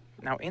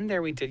 Now, in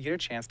there, we did get a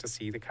chance to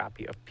see the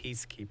copy of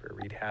Peacekeeper.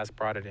 Reid has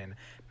brought it in.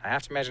 I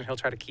have to imagine he'll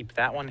try to keep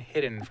that one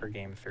hidden for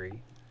Game 3.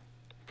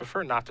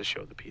 Prefer not to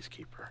show the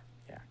Peacekeeper.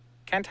 Yeah.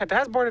 Kent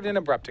has brought it in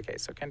Abrupt Decay,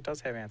 so Kent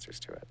does have answers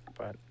to it.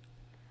 But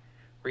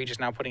Reid is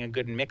now putting a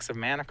good mix of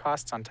mana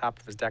costs on top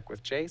of his deck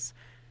with Jace.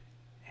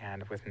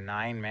 And with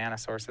 9 mana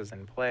sources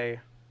in play,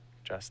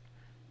 just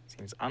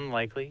seems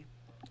unlikely.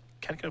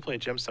 Kent going to play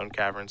Gemstone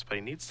Caverns, but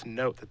he needs to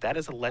note that that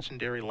is a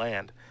legendary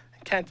land.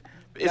 Kent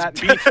is That-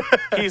 beat.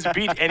 He's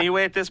beat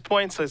anyway at this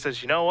point, so he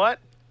says, you know what?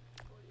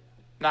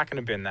 Not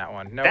going to bin that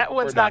one. No, That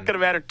one's not going to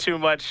matter too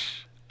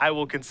much. I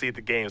will concede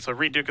the game. So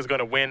Reid Duke is going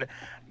to win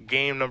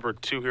game number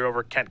 2 here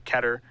over Kent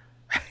Ketter.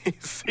 You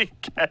see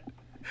Kent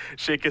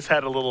shake his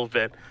head a little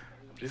bit.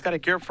 But he's got to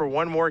gear up for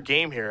one more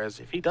game here, as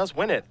if he does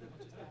win it,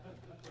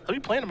 he'll be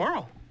playing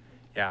tomorrow.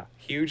 Yeah,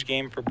 huge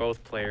game for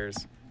both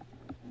players.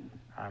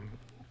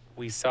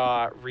 We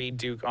saw Reid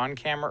Duke on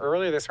camera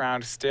earlier this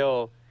round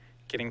still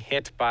getting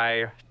hit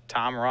by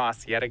Tom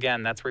Ross. Yet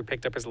again, that's where he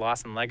picked up his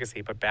loss in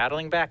Legacy. But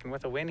battling back, and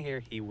with a win here,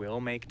 he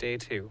will make day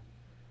 2.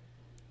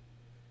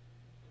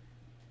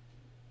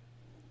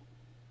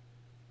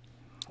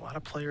 A lot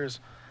of players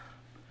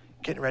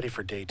getting ready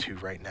for day 2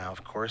 right now.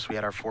 Of course, we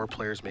had our 4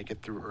 players make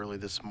it through early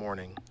this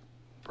morning.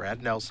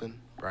 Brad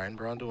Nelson, Brian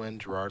Braunduin,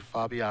 Gerard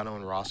Fabiano,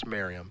 and Ross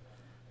Merriam.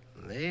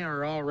 They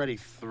are already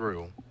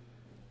through.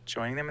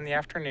 Joining them in the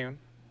afternoon,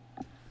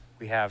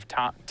 we have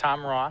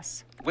Tom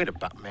Ross.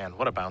 Man,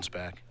 what a bounce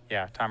back.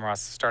 Yeah, Tom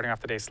Ross starting off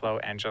the day slow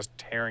and just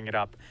tearing it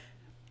up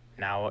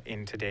now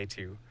into day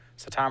 2.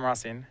 So Tom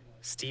Ross in,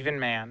 Stephen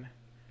Mann,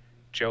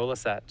 Joe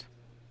Lissette,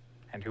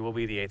 and who will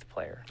be the 8th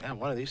player? Yeah,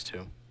 one of these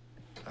 2.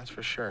 That's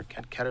for sure.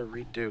 Kent Ketter,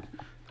 Reid Duke.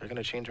 They're going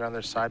to change around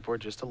their sideboard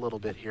just a little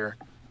bit here.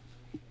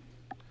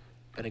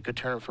 Been a good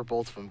tournament for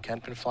both of them.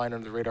 Kent been flying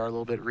under the radar a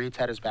little bit. Reid's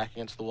had his back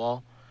against the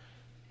wall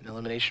in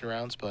elimination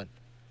rounds, but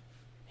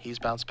he's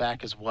bounced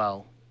back as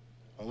well.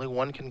 Only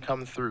one can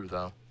come through,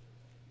 though.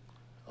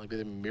 It'll be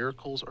the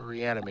Miracles or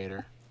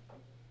Reanimator.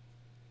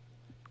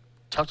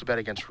 Tough to bet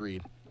against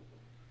Reid.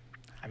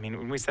 I mean,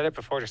 when we said it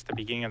before, just at the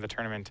beginning of the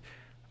tournament,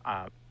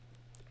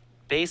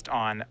 based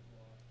on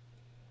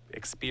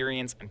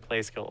experience and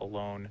play skill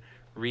alone,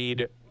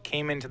 Reid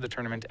came into the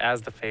tournament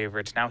as the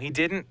favorite. Now, he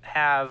didn't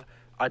have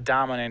a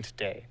dominant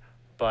day,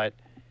 but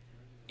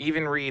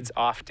even Reid's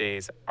off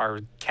days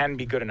can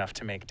be good enough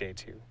to make day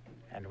 2,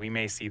 and we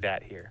may see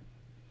that here.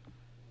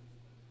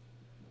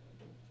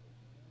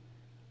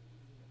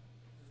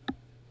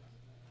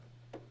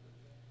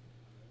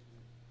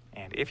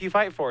 And if you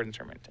fight for it in the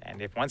tournament,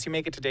 and if once you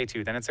make it to day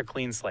 2, then it's a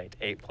clean slate.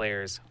 8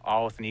 players,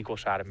 all with an equal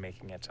shot of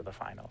making it to the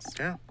finals.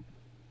 Yeah.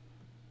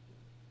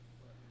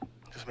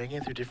 Just making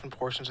it through different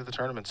portions of the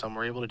tournament. Some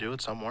were able to do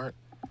it, some weren't.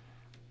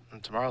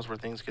 And tomorrow's where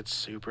things get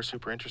super,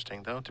 super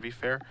interesting. Though, to be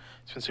fair,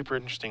 it's been super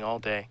interesting all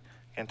day.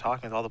 And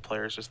talking with all the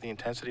players, just the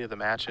intensity of the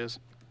matches.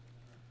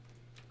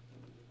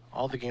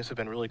 All the games have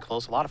been really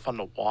close. A lot of fun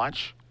to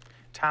watch.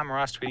 Tom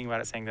Ross tweeting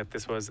about it, saying that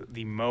this was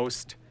the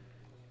most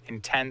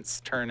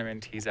intense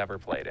tournament he's ever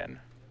played in.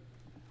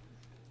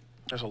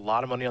 There's a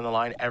lot of money on the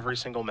line every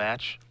single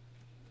match.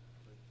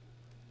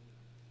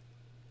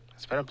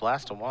 It's been a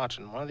blast to watch,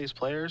 and one of these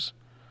players,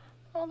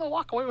 well, they'll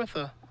walk away with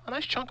a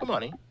nice chunk of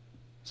money.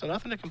 So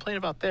nothing to complain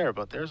about there,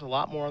 but there's a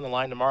lot more on the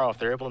line tomorrow if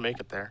they're able to make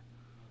it there.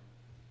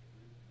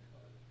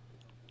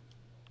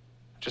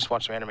 Just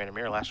watched some Animated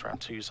Mirror last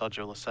round, too. You saw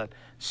Joe Lissette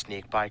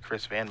sneak by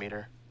Chris Van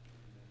Meter.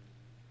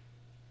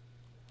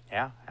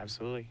 Yeah,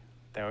 absolutely.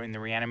 Though in the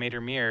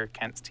Reanimator Mirror,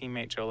 Kent's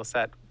teammate Joe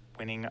Lissette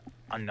winning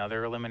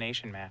another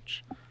elimination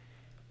match.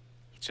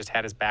 He just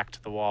had his back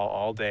to the wall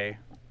all day,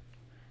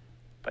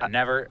 but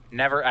never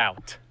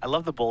out. I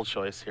love the bold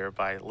choice here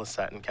by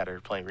Lissette and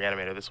Ketter playing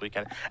Reanimator this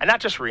weekend. And not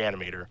just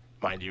Reanimator,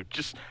 mind you,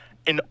 just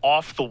an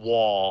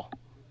off-the-wall,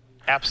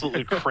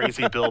 absolutely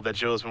crazy build that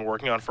Joe's been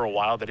working on for a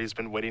while, that he's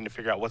been waiting to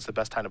figure out what's the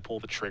best time to pull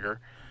the trigger.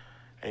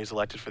 And he's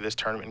elected for this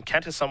tournament. And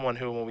Kent is someone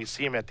who, when we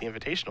see him at the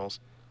Invitationals,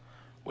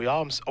 we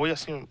always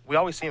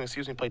see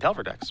him play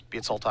Delver decks, be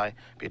it Sultai,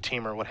 be it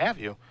Teamer, what have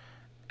you.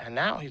 And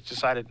now he's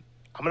decided,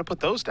 I'm going to put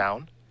those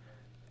down,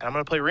 and I'm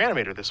going to play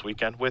Reanimator this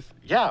weekend with,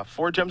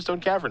 4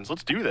 Gemstone Caverns.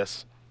 Let's do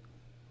this.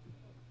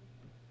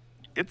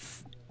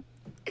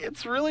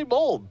 It's really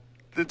bold.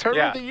 The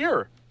tournament of the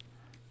year.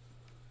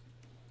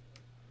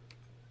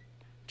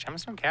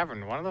 Gemstone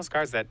Cavern, one of those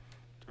cards that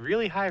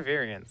really high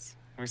variance.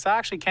 We saw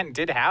actually Kent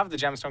did have the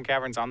Gemstone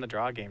Caverns on the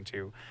draw game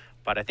too.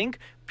 But I think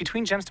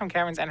between Gemstone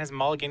Caverns and his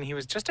mulligan, he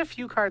was just a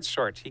few cards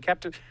short.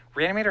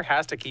 Reanimator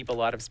has to keep a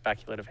lot of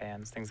speculative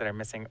hands, things that are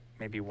missing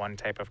maybe one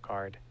type of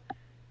card.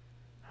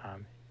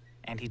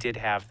 And he did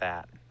have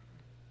that.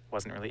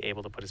 Wasn't really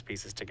able to put his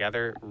pieces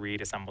together.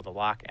 Reid assembled a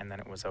lock, and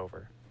then it was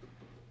over.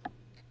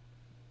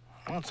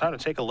 Well, it's time to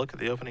take a look at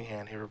the opening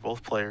hand here for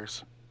both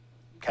players.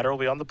 Ketter will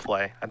be on the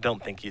play. I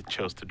don't think he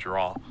chose to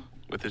draw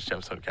with his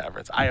Gemstone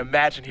Caverns. I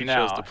imagine he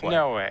chose to play.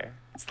 No way.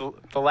 It's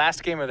the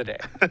last game of the day.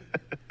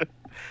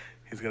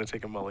 He's going to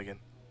take a mulligan.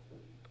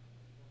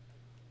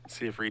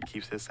 See if Reid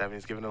keeps his 7.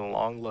 He's giving it a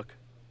long look.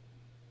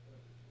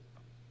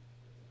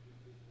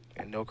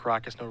 And no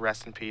Caracas, no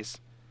Rest in Peace.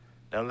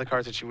 None of the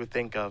cards that you would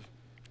think of.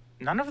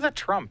 None of the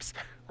trumps.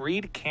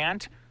 Reid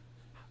can't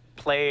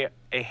play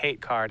a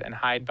hate card and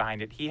hide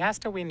behind it. He has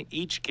to win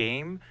each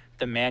game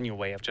the manual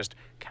way of just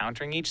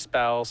countering each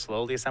spell,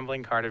 slowly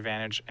assembling card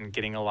advantage, and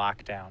getting a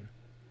lockdown.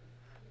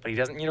 But he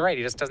doesn't, you're right,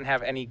 he just doesn't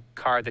have any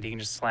card that he can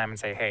just slam and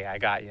say, hey, I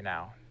got you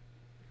now.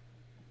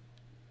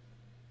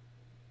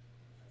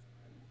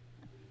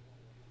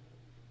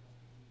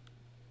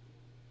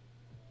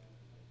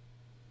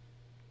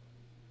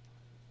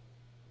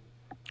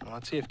 Well,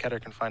 let's see if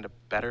Ketter can find a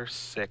better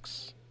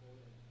 6.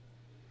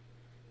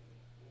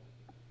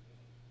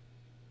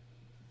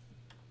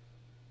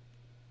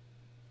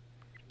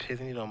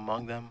 Pithing Needle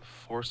among them,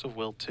 Force of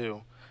Will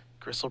too.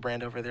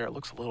 Gristlebrand over there, it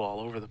looks a little all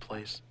over the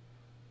place.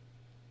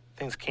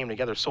 Things came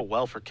together so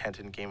well for Kent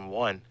in Game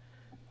 1.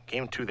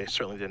 Game 2, they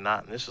certainly did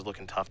not, and this is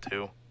looking tough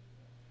too.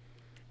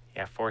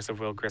 Yeah, Force of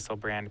Will,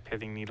 Gristlebrand,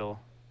 Pithing Needle,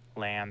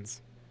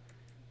 lands.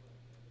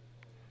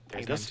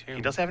 He does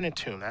have an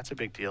Entomb, that's a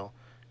big deal.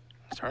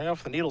 Starting off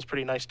with the Needle's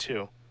pretty nice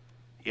too.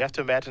 You have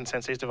to imagine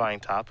Sensei's Divine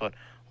Top, but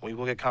we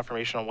will get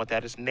confirmation on what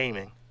that is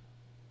naming.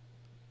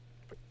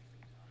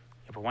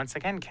 But once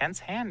again,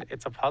 Kent's hand,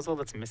 it's a puzzle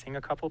that's missing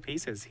a couple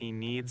pieces.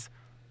 He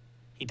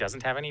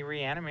doesn't have any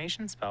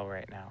reanimation spell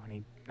right now. And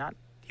he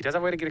does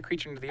have a way to get a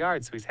creature into the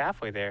yard, so he's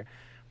halfway there.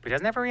 But he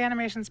doesn't have a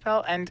reanimation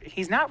spell, and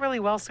he's not really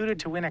well suited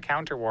to win a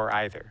counter war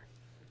either.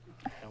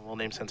 And we'll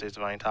name Sensei's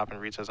Divine Top, and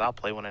Reid says, I'll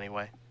play one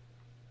anyway.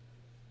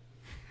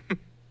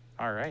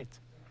 All right.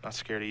 Not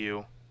scared of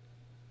you.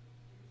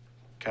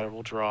 Ketter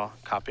will draw.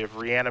 Copy of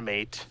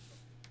Reanimate.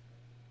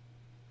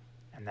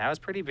 And that was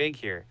pretty big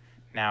here.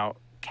 Now,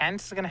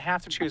 Kent's going to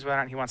have to choose whether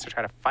or not he wants to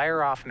try to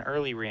fire off an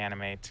early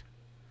Reanimate,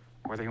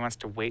 or whether he wants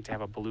to wait to have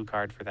a blue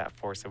card for that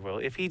Force of Will.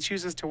 If he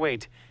chooses to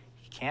wait,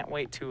 he can't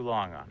wait too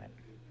long on it.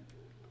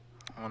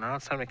 Well, now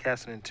it's time to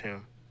cast an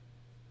Entomb.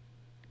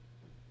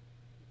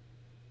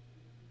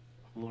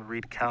 A little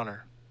Reid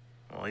counter.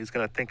 Well, he's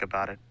going to think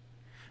about it.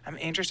 I'm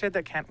interested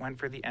that Kent went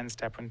for the end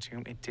step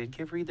Entomb. It did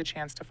give Reid the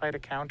chance to fight a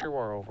counter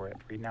war over it.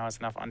 Reid now has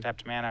enough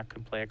untapped mana,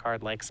 could play a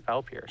card like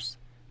Spell Pierce.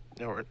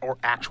 Or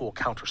actual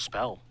counter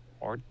spell.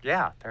 Or,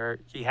 yeah,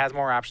 he has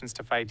more options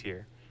to fight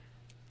here.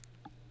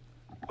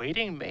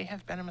 Waiting may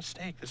have been a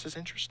mistake. This is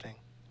interesting.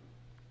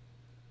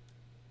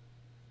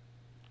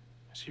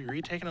 I see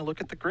Reid taking a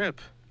look at the grip.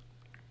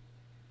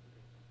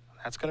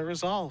 That's going to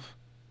resolve.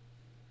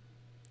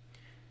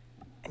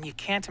 And you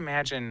can't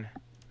imagine...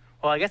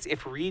 Well, I guess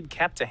if Reid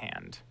kept a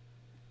hand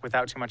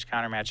without too much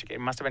counter magic, it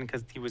must have been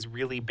because he was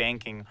really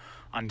banking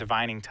on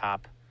divining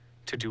top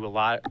to do a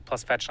lot,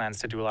 plus fetch lands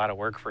to do a lot of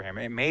work for him.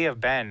 It may have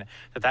been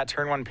that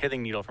turn 1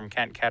 Pithing Needle from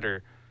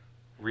Ketter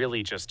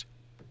really just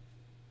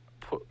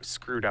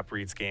screwed up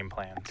Reid's game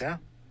plans. Yeah.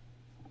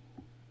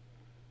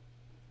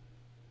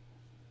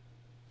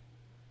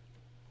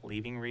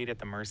 Leaving Reid at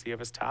the mercy of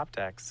his top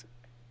decks.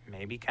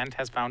 Maybe Kent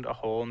has found a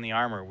hole in the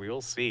armor.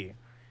 We'll see.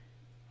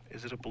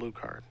 Is it a blue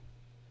card?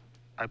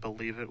 I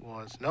believe it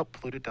was. Nope,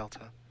 polluted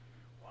Delta.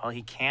 Well,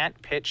 he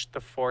can't pitch the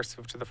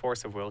to the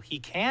Force of Will. He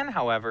can,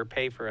 however,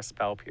 pay for a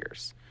Spell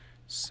Pierce.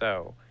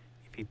 So,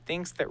 if he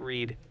thinks that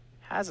Reid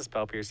has a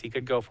Spell Pierce, he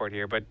could go for it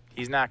here, but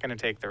he's not going to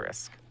take the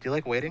risk. Do you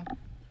like waiting?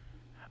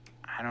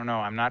 I don't know.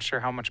 I'm not sure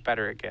how much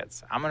better it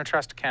gets. I'm going to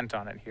trust Kent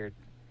on it here.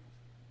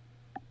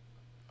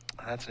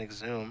 That's an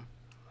Exhume,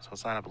 so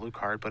it's not a blue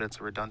card, but it's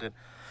a redundant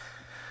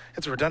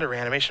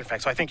reanimation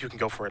effect, so I think you can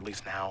go for it at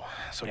least now.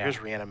 So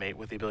here's Reanimate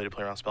with the ability to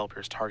play around Spell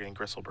Pierce, targeting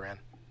Gristlebrand.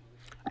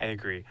 I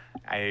agree.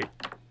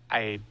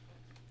 I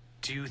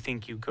do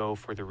think you go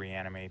for the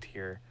Reanimate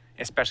here,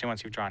 especially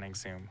once you've drawn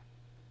Exhume.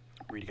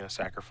 Reid going to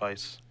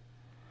sacrifice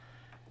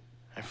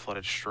and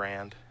Flooded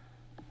Strand.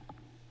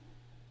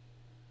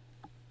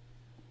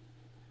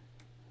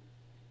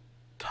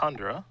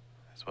 Tundra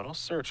is what I'll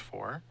search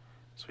for.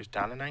 So he's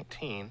down to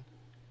 19.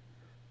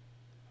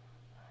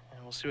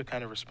 And we'll see what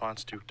kind of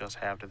response Duke does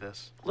have to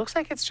this. Looks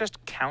like it's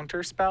just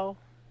Counterspell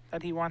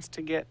that he wants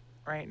to get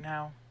right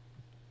now.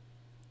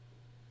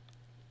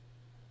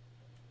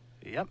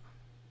 Yep.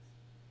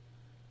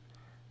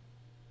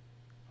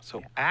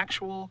 So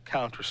actual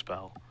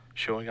Counterspell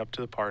showing up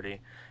to the party.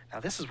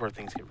 Now this is where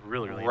things get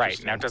really, really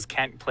interesting. Right. Now does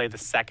Kent play the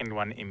second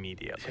one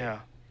immediately?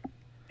 Yeah.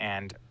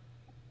 And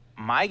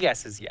my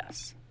guess is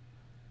yes.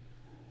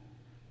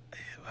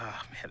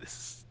 Oh, man, this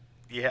is...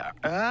 Yeah.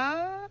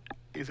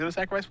 He's going to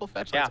sacrifice full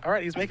fetch Yeah. lands. All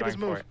right, he's making his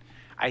move.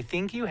 I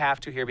think you have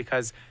to here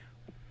because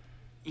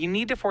you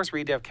need to force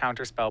Reid to have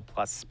Counterspell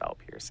plus Spell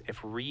Pierce. If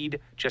Reid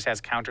just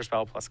has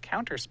Counterspell plus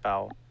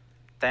Counterspell,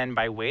 then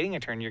by waiting a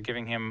turn, you're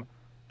giving him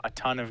a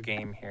ton of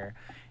game here.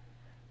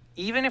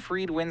 Even if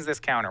Reid wins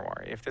this counter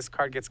war, if this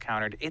card gets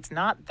countered, it's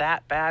not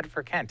that bad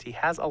for Kent. He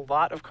has a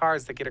lot of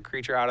cards that get a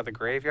creature out of the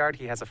graveyard.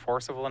 He has a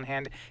Force of Will in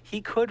hand.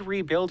 He could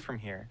rebuild from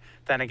here.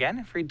 Then again,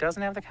 if Reid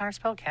doesn't have the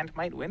counterspell, Kent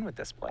might win with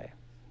this play.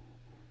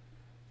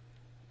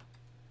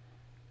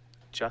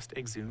 Just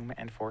Exhume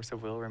and Force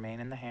of Will remain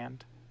in the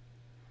hand.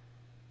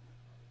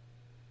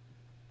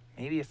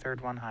 Maybe a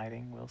third one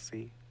hiding. We'll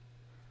see.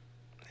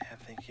 I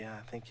think, yeah.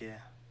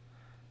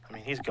 I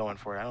mean, he's going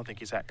for it. I don't think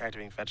he's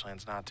activating fetch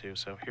lands not to.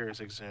 So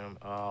here's Exhume.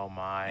 Oh,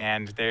 my.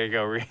 And there you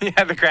go.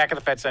 Yeah, the crack of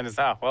the fetch land is,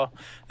 oh, well,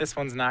 this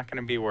one's not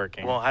going to be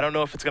working. Well, I don't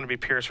know if it's going to be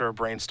Pierce or a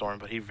Brainstorm,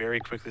 but he very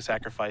quickly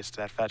sacrificed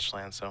that fetch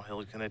land, so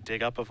he's going to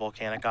dig up a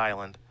volcanic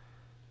island.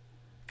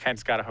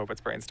 Kent's got to hope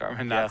it's Brainstorm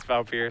and not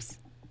Spell Pierce.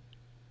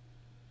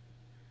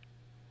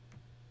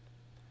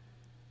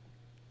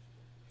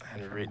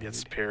 And Reid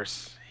gets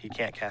Pierce. He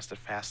can't cast it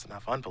fast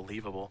enough.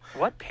 Unbelievable.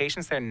 What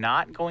patience they're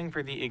not going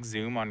for the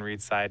Exhume on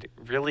Reid's side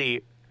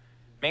really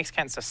makes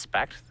Kent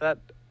suspect that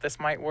this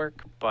might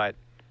work, but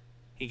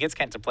he gets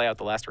Kent to play out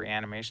the last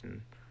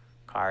reanimation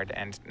card,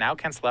 and now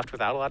Kent's left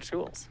without a lot of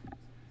tools.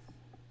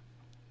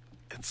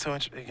 It's so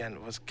interesting.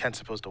 Again, was Kent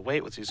supposed to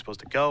wait? Was he supposed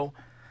to go?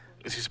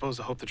 Is he supposed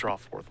to hope to draw a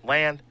fourth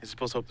land? Is he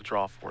supposed to hope to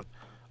draw a fourth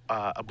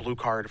a blue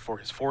card for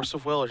his Force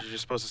of Will? Or is he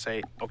just supposed to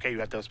say, okay, you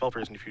have to have Spell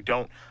Pierce, and if you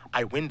don't,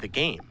 I win the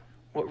game?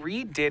 What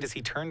Reid did is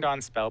he turned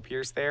on Spell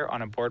Pierce there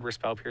on a board where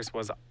Spell Pierce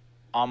was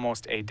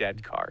almost a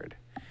dead card.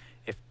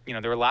 If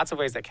there were lots of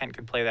ways that Kent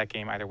could play that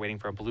game, either waiting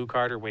for a blue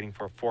card or waiting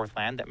for a fourth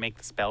land that make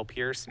the Spell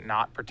Pierce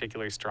not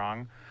particularly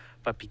strong.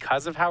 But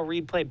because of how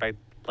Reid played, by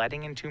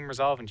letting Entomb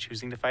resolve and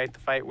choosing to fight the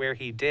fight where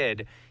he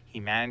did, he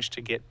managed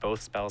to get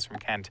both spells from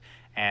Kent,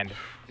 and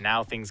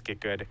now things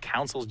get good.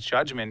 Council's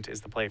Judgment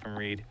is the play from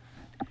Reid.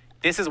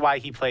 This is why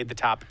he played the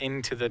top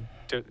into the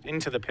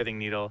Pithing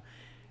Needle,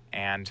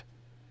 and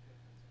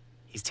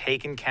he's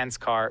taken Kent's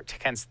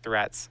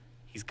threats.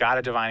 He's got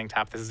a Divining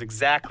Top. This is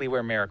exactly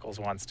where Miracles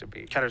wants to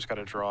be. Ketter's got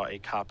to draw a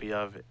copy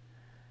of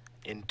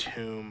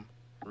Exhume,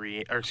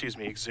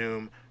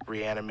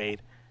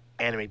 Reanimate,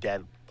 Animate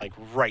Dead, like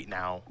right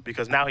now,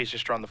 because now he's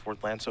just drawn the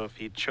fourth land. So if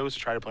he chose to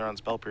try to play around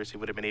Spell Pierce, he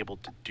would have been able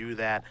to do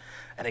that.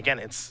 And again,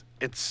 it's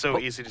so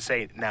easy to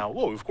say now,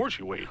 whoa, of course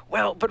you wait.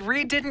 Well, but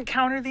Reid didn't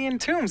counter the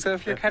Entomb, so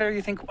if you're Ketter,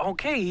 you think,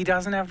 okay, he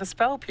doesn't have the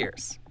Spell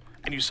Pierce.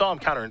 And you saw him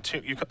counter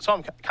Entomb, you saw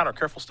him counter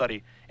Careful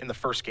Study in the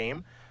first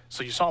game,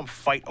 so you saw him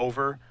fight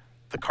over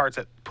the cards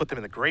that put them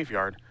in the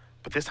graveyard,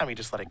 but this time he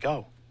just let it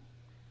go.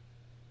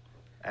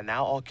 And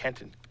now all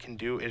Kent can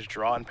do is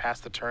draw and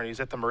pass the turn. He's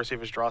at the mercy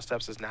of his draw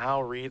steps. As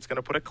now Reid's going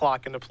to put a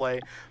clock into play.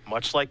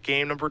 Much like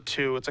game number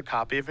 2, it's a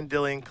copy of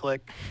Vendilion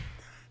Click.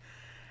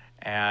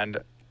 And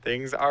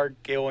things are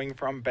going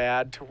from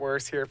bad to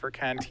worse here for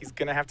Kent. He's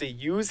going to have to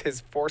use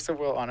his Force of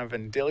Will on a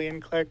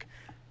Vendilion Click.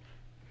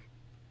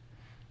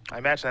 I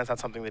imagine that's not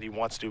something that he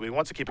wants to do, but he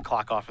wants to keep a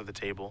clock off of the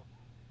table.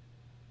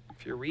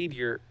 If you Reid,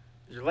 you're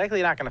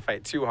likely not going to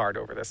fight too hard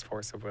over this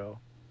Force of Will.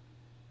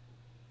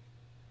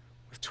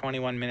 With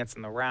 21 minutes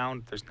in the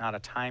round, there's not a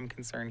time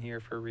concern here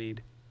for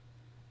Reid.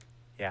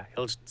 Yeah,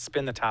 he'll just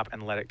spin the top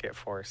and let it get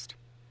forced.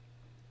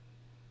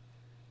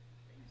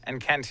 And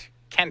Kent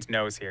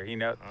knows here. You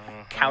know,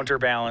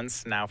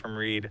 counterbalance now from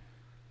Reid.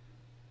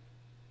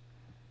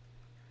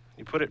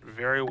 You put it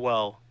very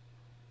well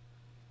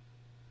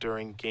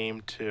during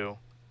game 2.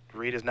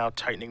 Reid is now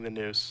tightening the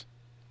noose.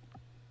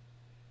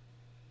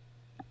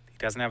 He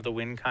doesn't have the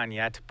win con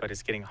yet, but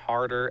it's getting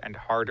harder and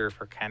harder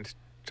for Kent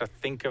to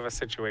think of a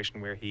situation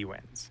where he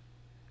wins.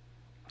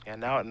 And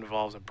now it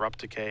involves Abrupt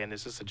Decay, and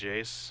is this a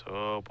Jace?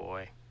 Oh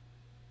boy.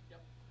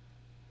 Yep.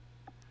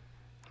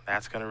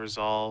 That's going to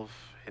resolve.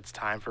 It's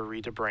time for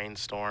Reid to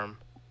brainstorm.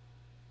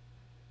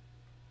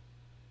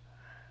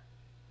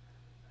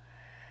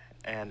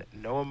 And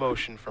no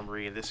emotion from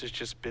Reid. This is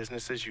just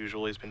business as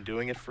usual. He's been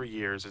doing it for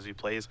years as he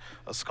plays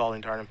a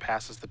Scalding Tarn and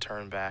passes the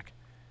turn back.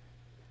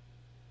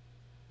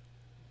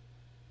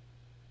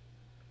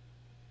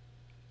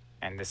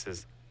 And this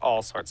is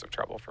all sorts of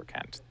trouble for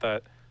Kent.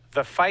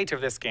 The fight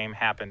of this game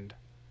happened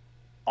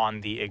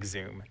on the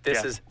Exhume.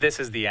 This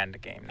is the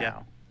end game now. Yeah.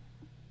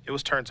 It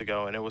was turns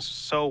ago, and it was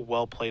so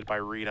well played by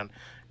Reid. And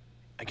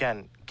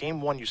again, game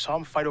 1, you saw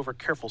him fight over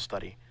Careful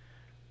Study.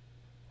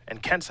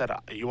 And Kent said,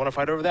 you want to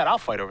fight over that? I'll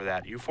fight over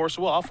that. You force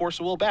a will, I'll force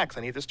a will back, because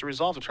I need this to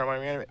resolve to turn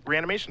my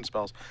reanimation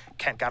spells.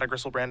 Kent got a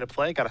Gristlebrand to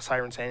play, got a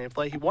Siren Sand to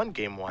play. He won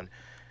game 1.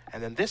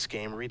 And then this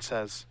game, Reid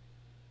says,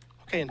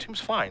 okay, Entomb's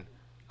fine.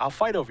 I'll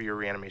fight over your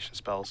reanimation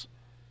spells.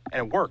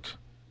 And it worked.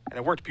 And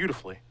it worked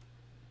beautifully.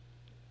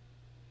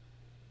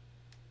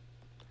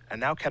 And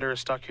now Ketter is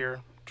stuck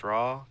here.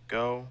 Draw,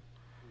 go.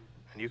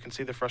 And you can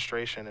see the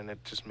frustration, and it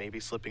just may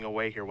be slipping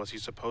away here. Was he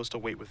supposed to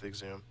wait with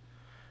Exhume?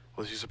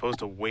 Was he supposed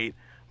to wait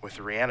with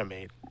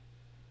Reanimate?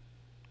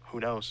 Who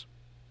knows?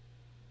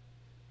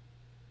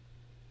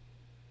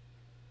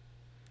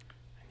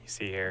 And you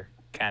see here,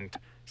 Kent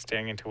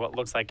staring into what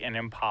looks like an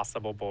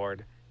impossible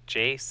board.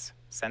 Jace,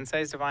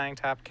 Sensei's Divining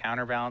Top,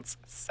 Counterbalance,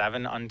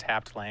 7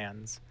 untapped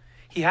lands.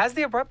 He has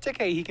the Abrupt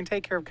Decay. He can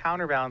take care of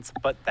Counterbalance,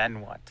 but then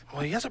what?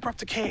 Well, he has Abrupt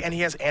Decay, and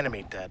he has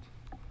Animate Dead.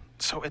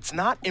 So it's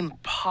not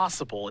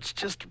impossible. It's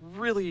just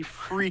really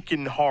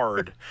freaking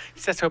hard. He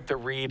just has to hope that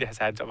Reid has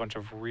had a bunch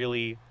of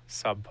really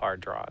subpar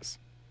draws.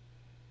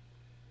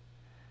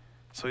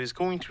 So he's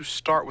going to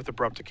start with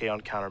Abrupt Decay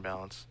on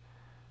Counterbalance.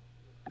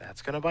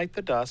 That's going to bite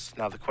the dust.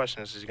 Now the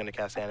question is he going to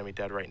cast Animate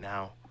Dead right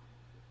now?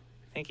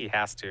 I think he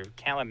has to.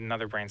 Can't let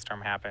another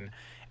brainstorm happen.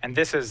 And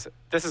this is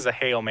a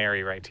Hail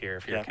Mary right here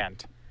if you're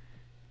Kent.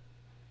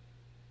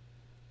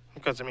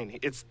 Because, I mean,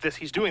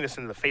 he's doing this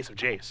in the face of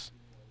Jace.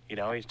 You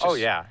know, he's just... Oh,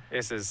 yeah.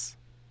 This is...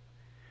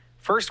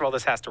 First of all,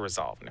 this has to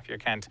resolve. And if you're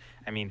Kent,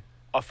 I mean,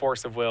 a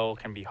Force of Will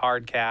can be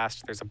hard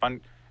cast. There's a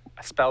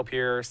Spell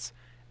Pierce,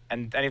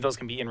 and any of those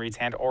can be in Reid's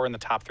hand or in the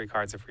top 3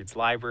 cards of Reid's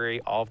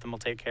library. All of them will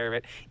take care of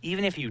it.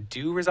 Even if you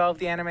do resolve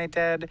the Animate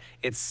Dead,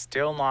 it's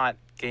still not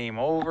game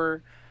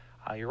over.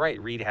 You're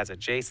right, Reid has a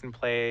Jace in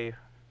play.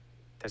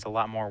 There's a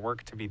lot more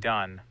work to be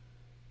done.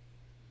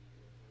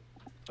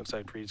 Looks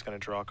like Reid's going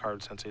to draw a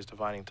card, Sensei's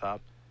Divining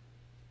Top.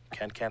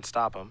 Kent can't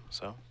stop him,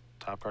 so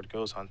top card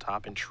goes on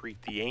top.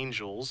 Entreat the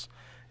Angels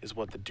is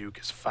what the Duke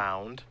has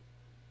found.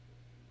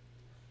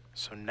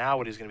 So now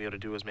what he's going to be able to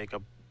do is make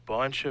a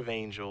bunch of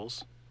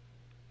Angels.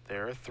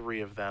 There are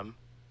 3 of them.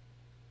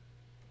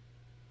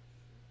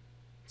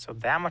 So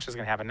that much is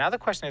going to happen. Now the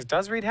question is,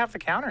 does Reid have the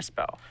counter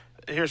spell?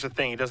 Here's the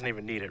thing, he doesn't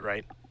even need it,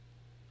 right?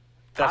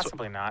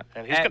 Possibly not.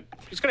 And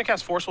he's going to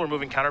cast Forceful,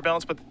 removing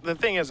Counterbalance, but the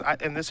thing is,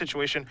 in this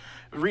situation,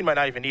 Reid might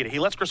not even need it. He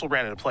lets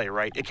Gristlebrand into play,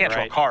 right? It can't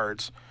draw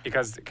cards.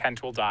 Because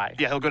Kent will die.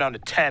 Yeah, he'll go down to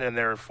 10, and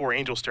there are 4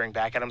 Angels staring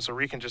back at him, so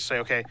Reid can just say,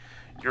 okay,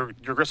 your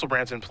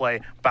Gristlebrand's in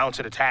play, bounce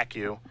it, attack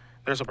you.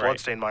 There's a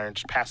Bloodstained Mire,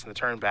 just passing the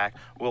turn back.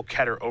 We'll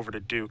Ketter over to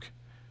Duke.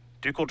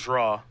 Duke will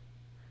draw.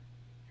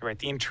 You're right,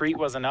 the Entreat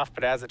was enough,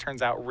 but as it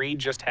turns out,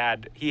 Reid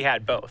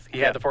had both.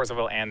 He had the Force of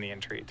Will and the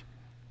Entreat.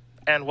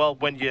 And, well,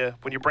 when you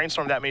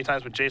brainstorm that many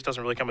times with Jace,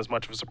 doesn't really come as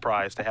much of a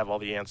surprise to have all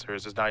the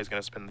answers, as now he's going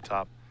to spin the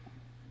top.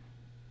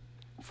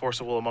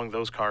 Force of Will among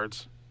those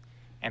cards.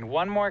 And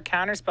one more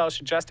counterspell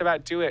should just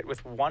about do it.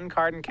 With 1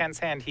 card in Kent's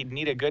hand, he'd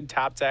need a good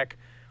top deck,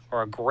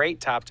 or a great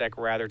top deck,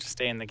 rather, to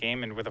stay in the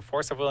game. And with a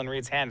Force of Will in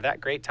Reid's hand,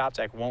 that great top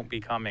deck won't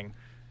be coming.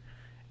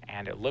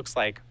 And it looks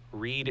like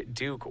Reid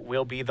Duke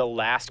will be the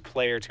last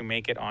player to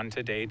make it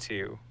onto day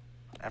 2.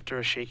 After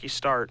a shaky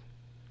start,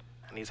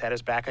 and he's had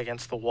his back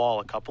against the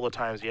wall a couple of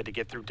times. He had to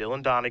get through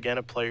Dylan Donegan,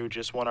 a player who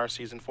just won our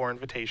Season 4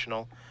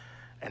 Invitational,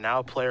 and now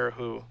a player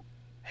who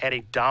had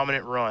a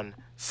dominant run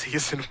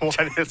Season 1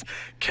 is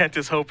Kent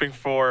is hoping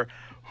for.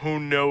 who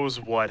knows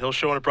what. He'll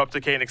show an abrupt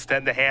decay and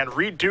extend the hand.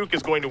 Reid Duke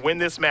is going to win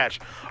this match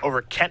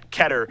over Kent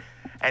Ketter,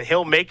 and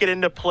he'll make it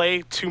into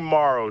play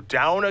tomorrow.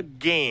 Down a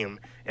game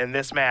in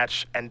this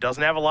match and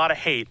doesn't have a lot of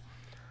hate,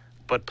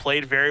 but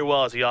played very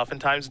well as he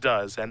oftentimes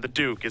does, and the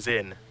Duke is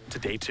in to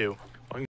day 2.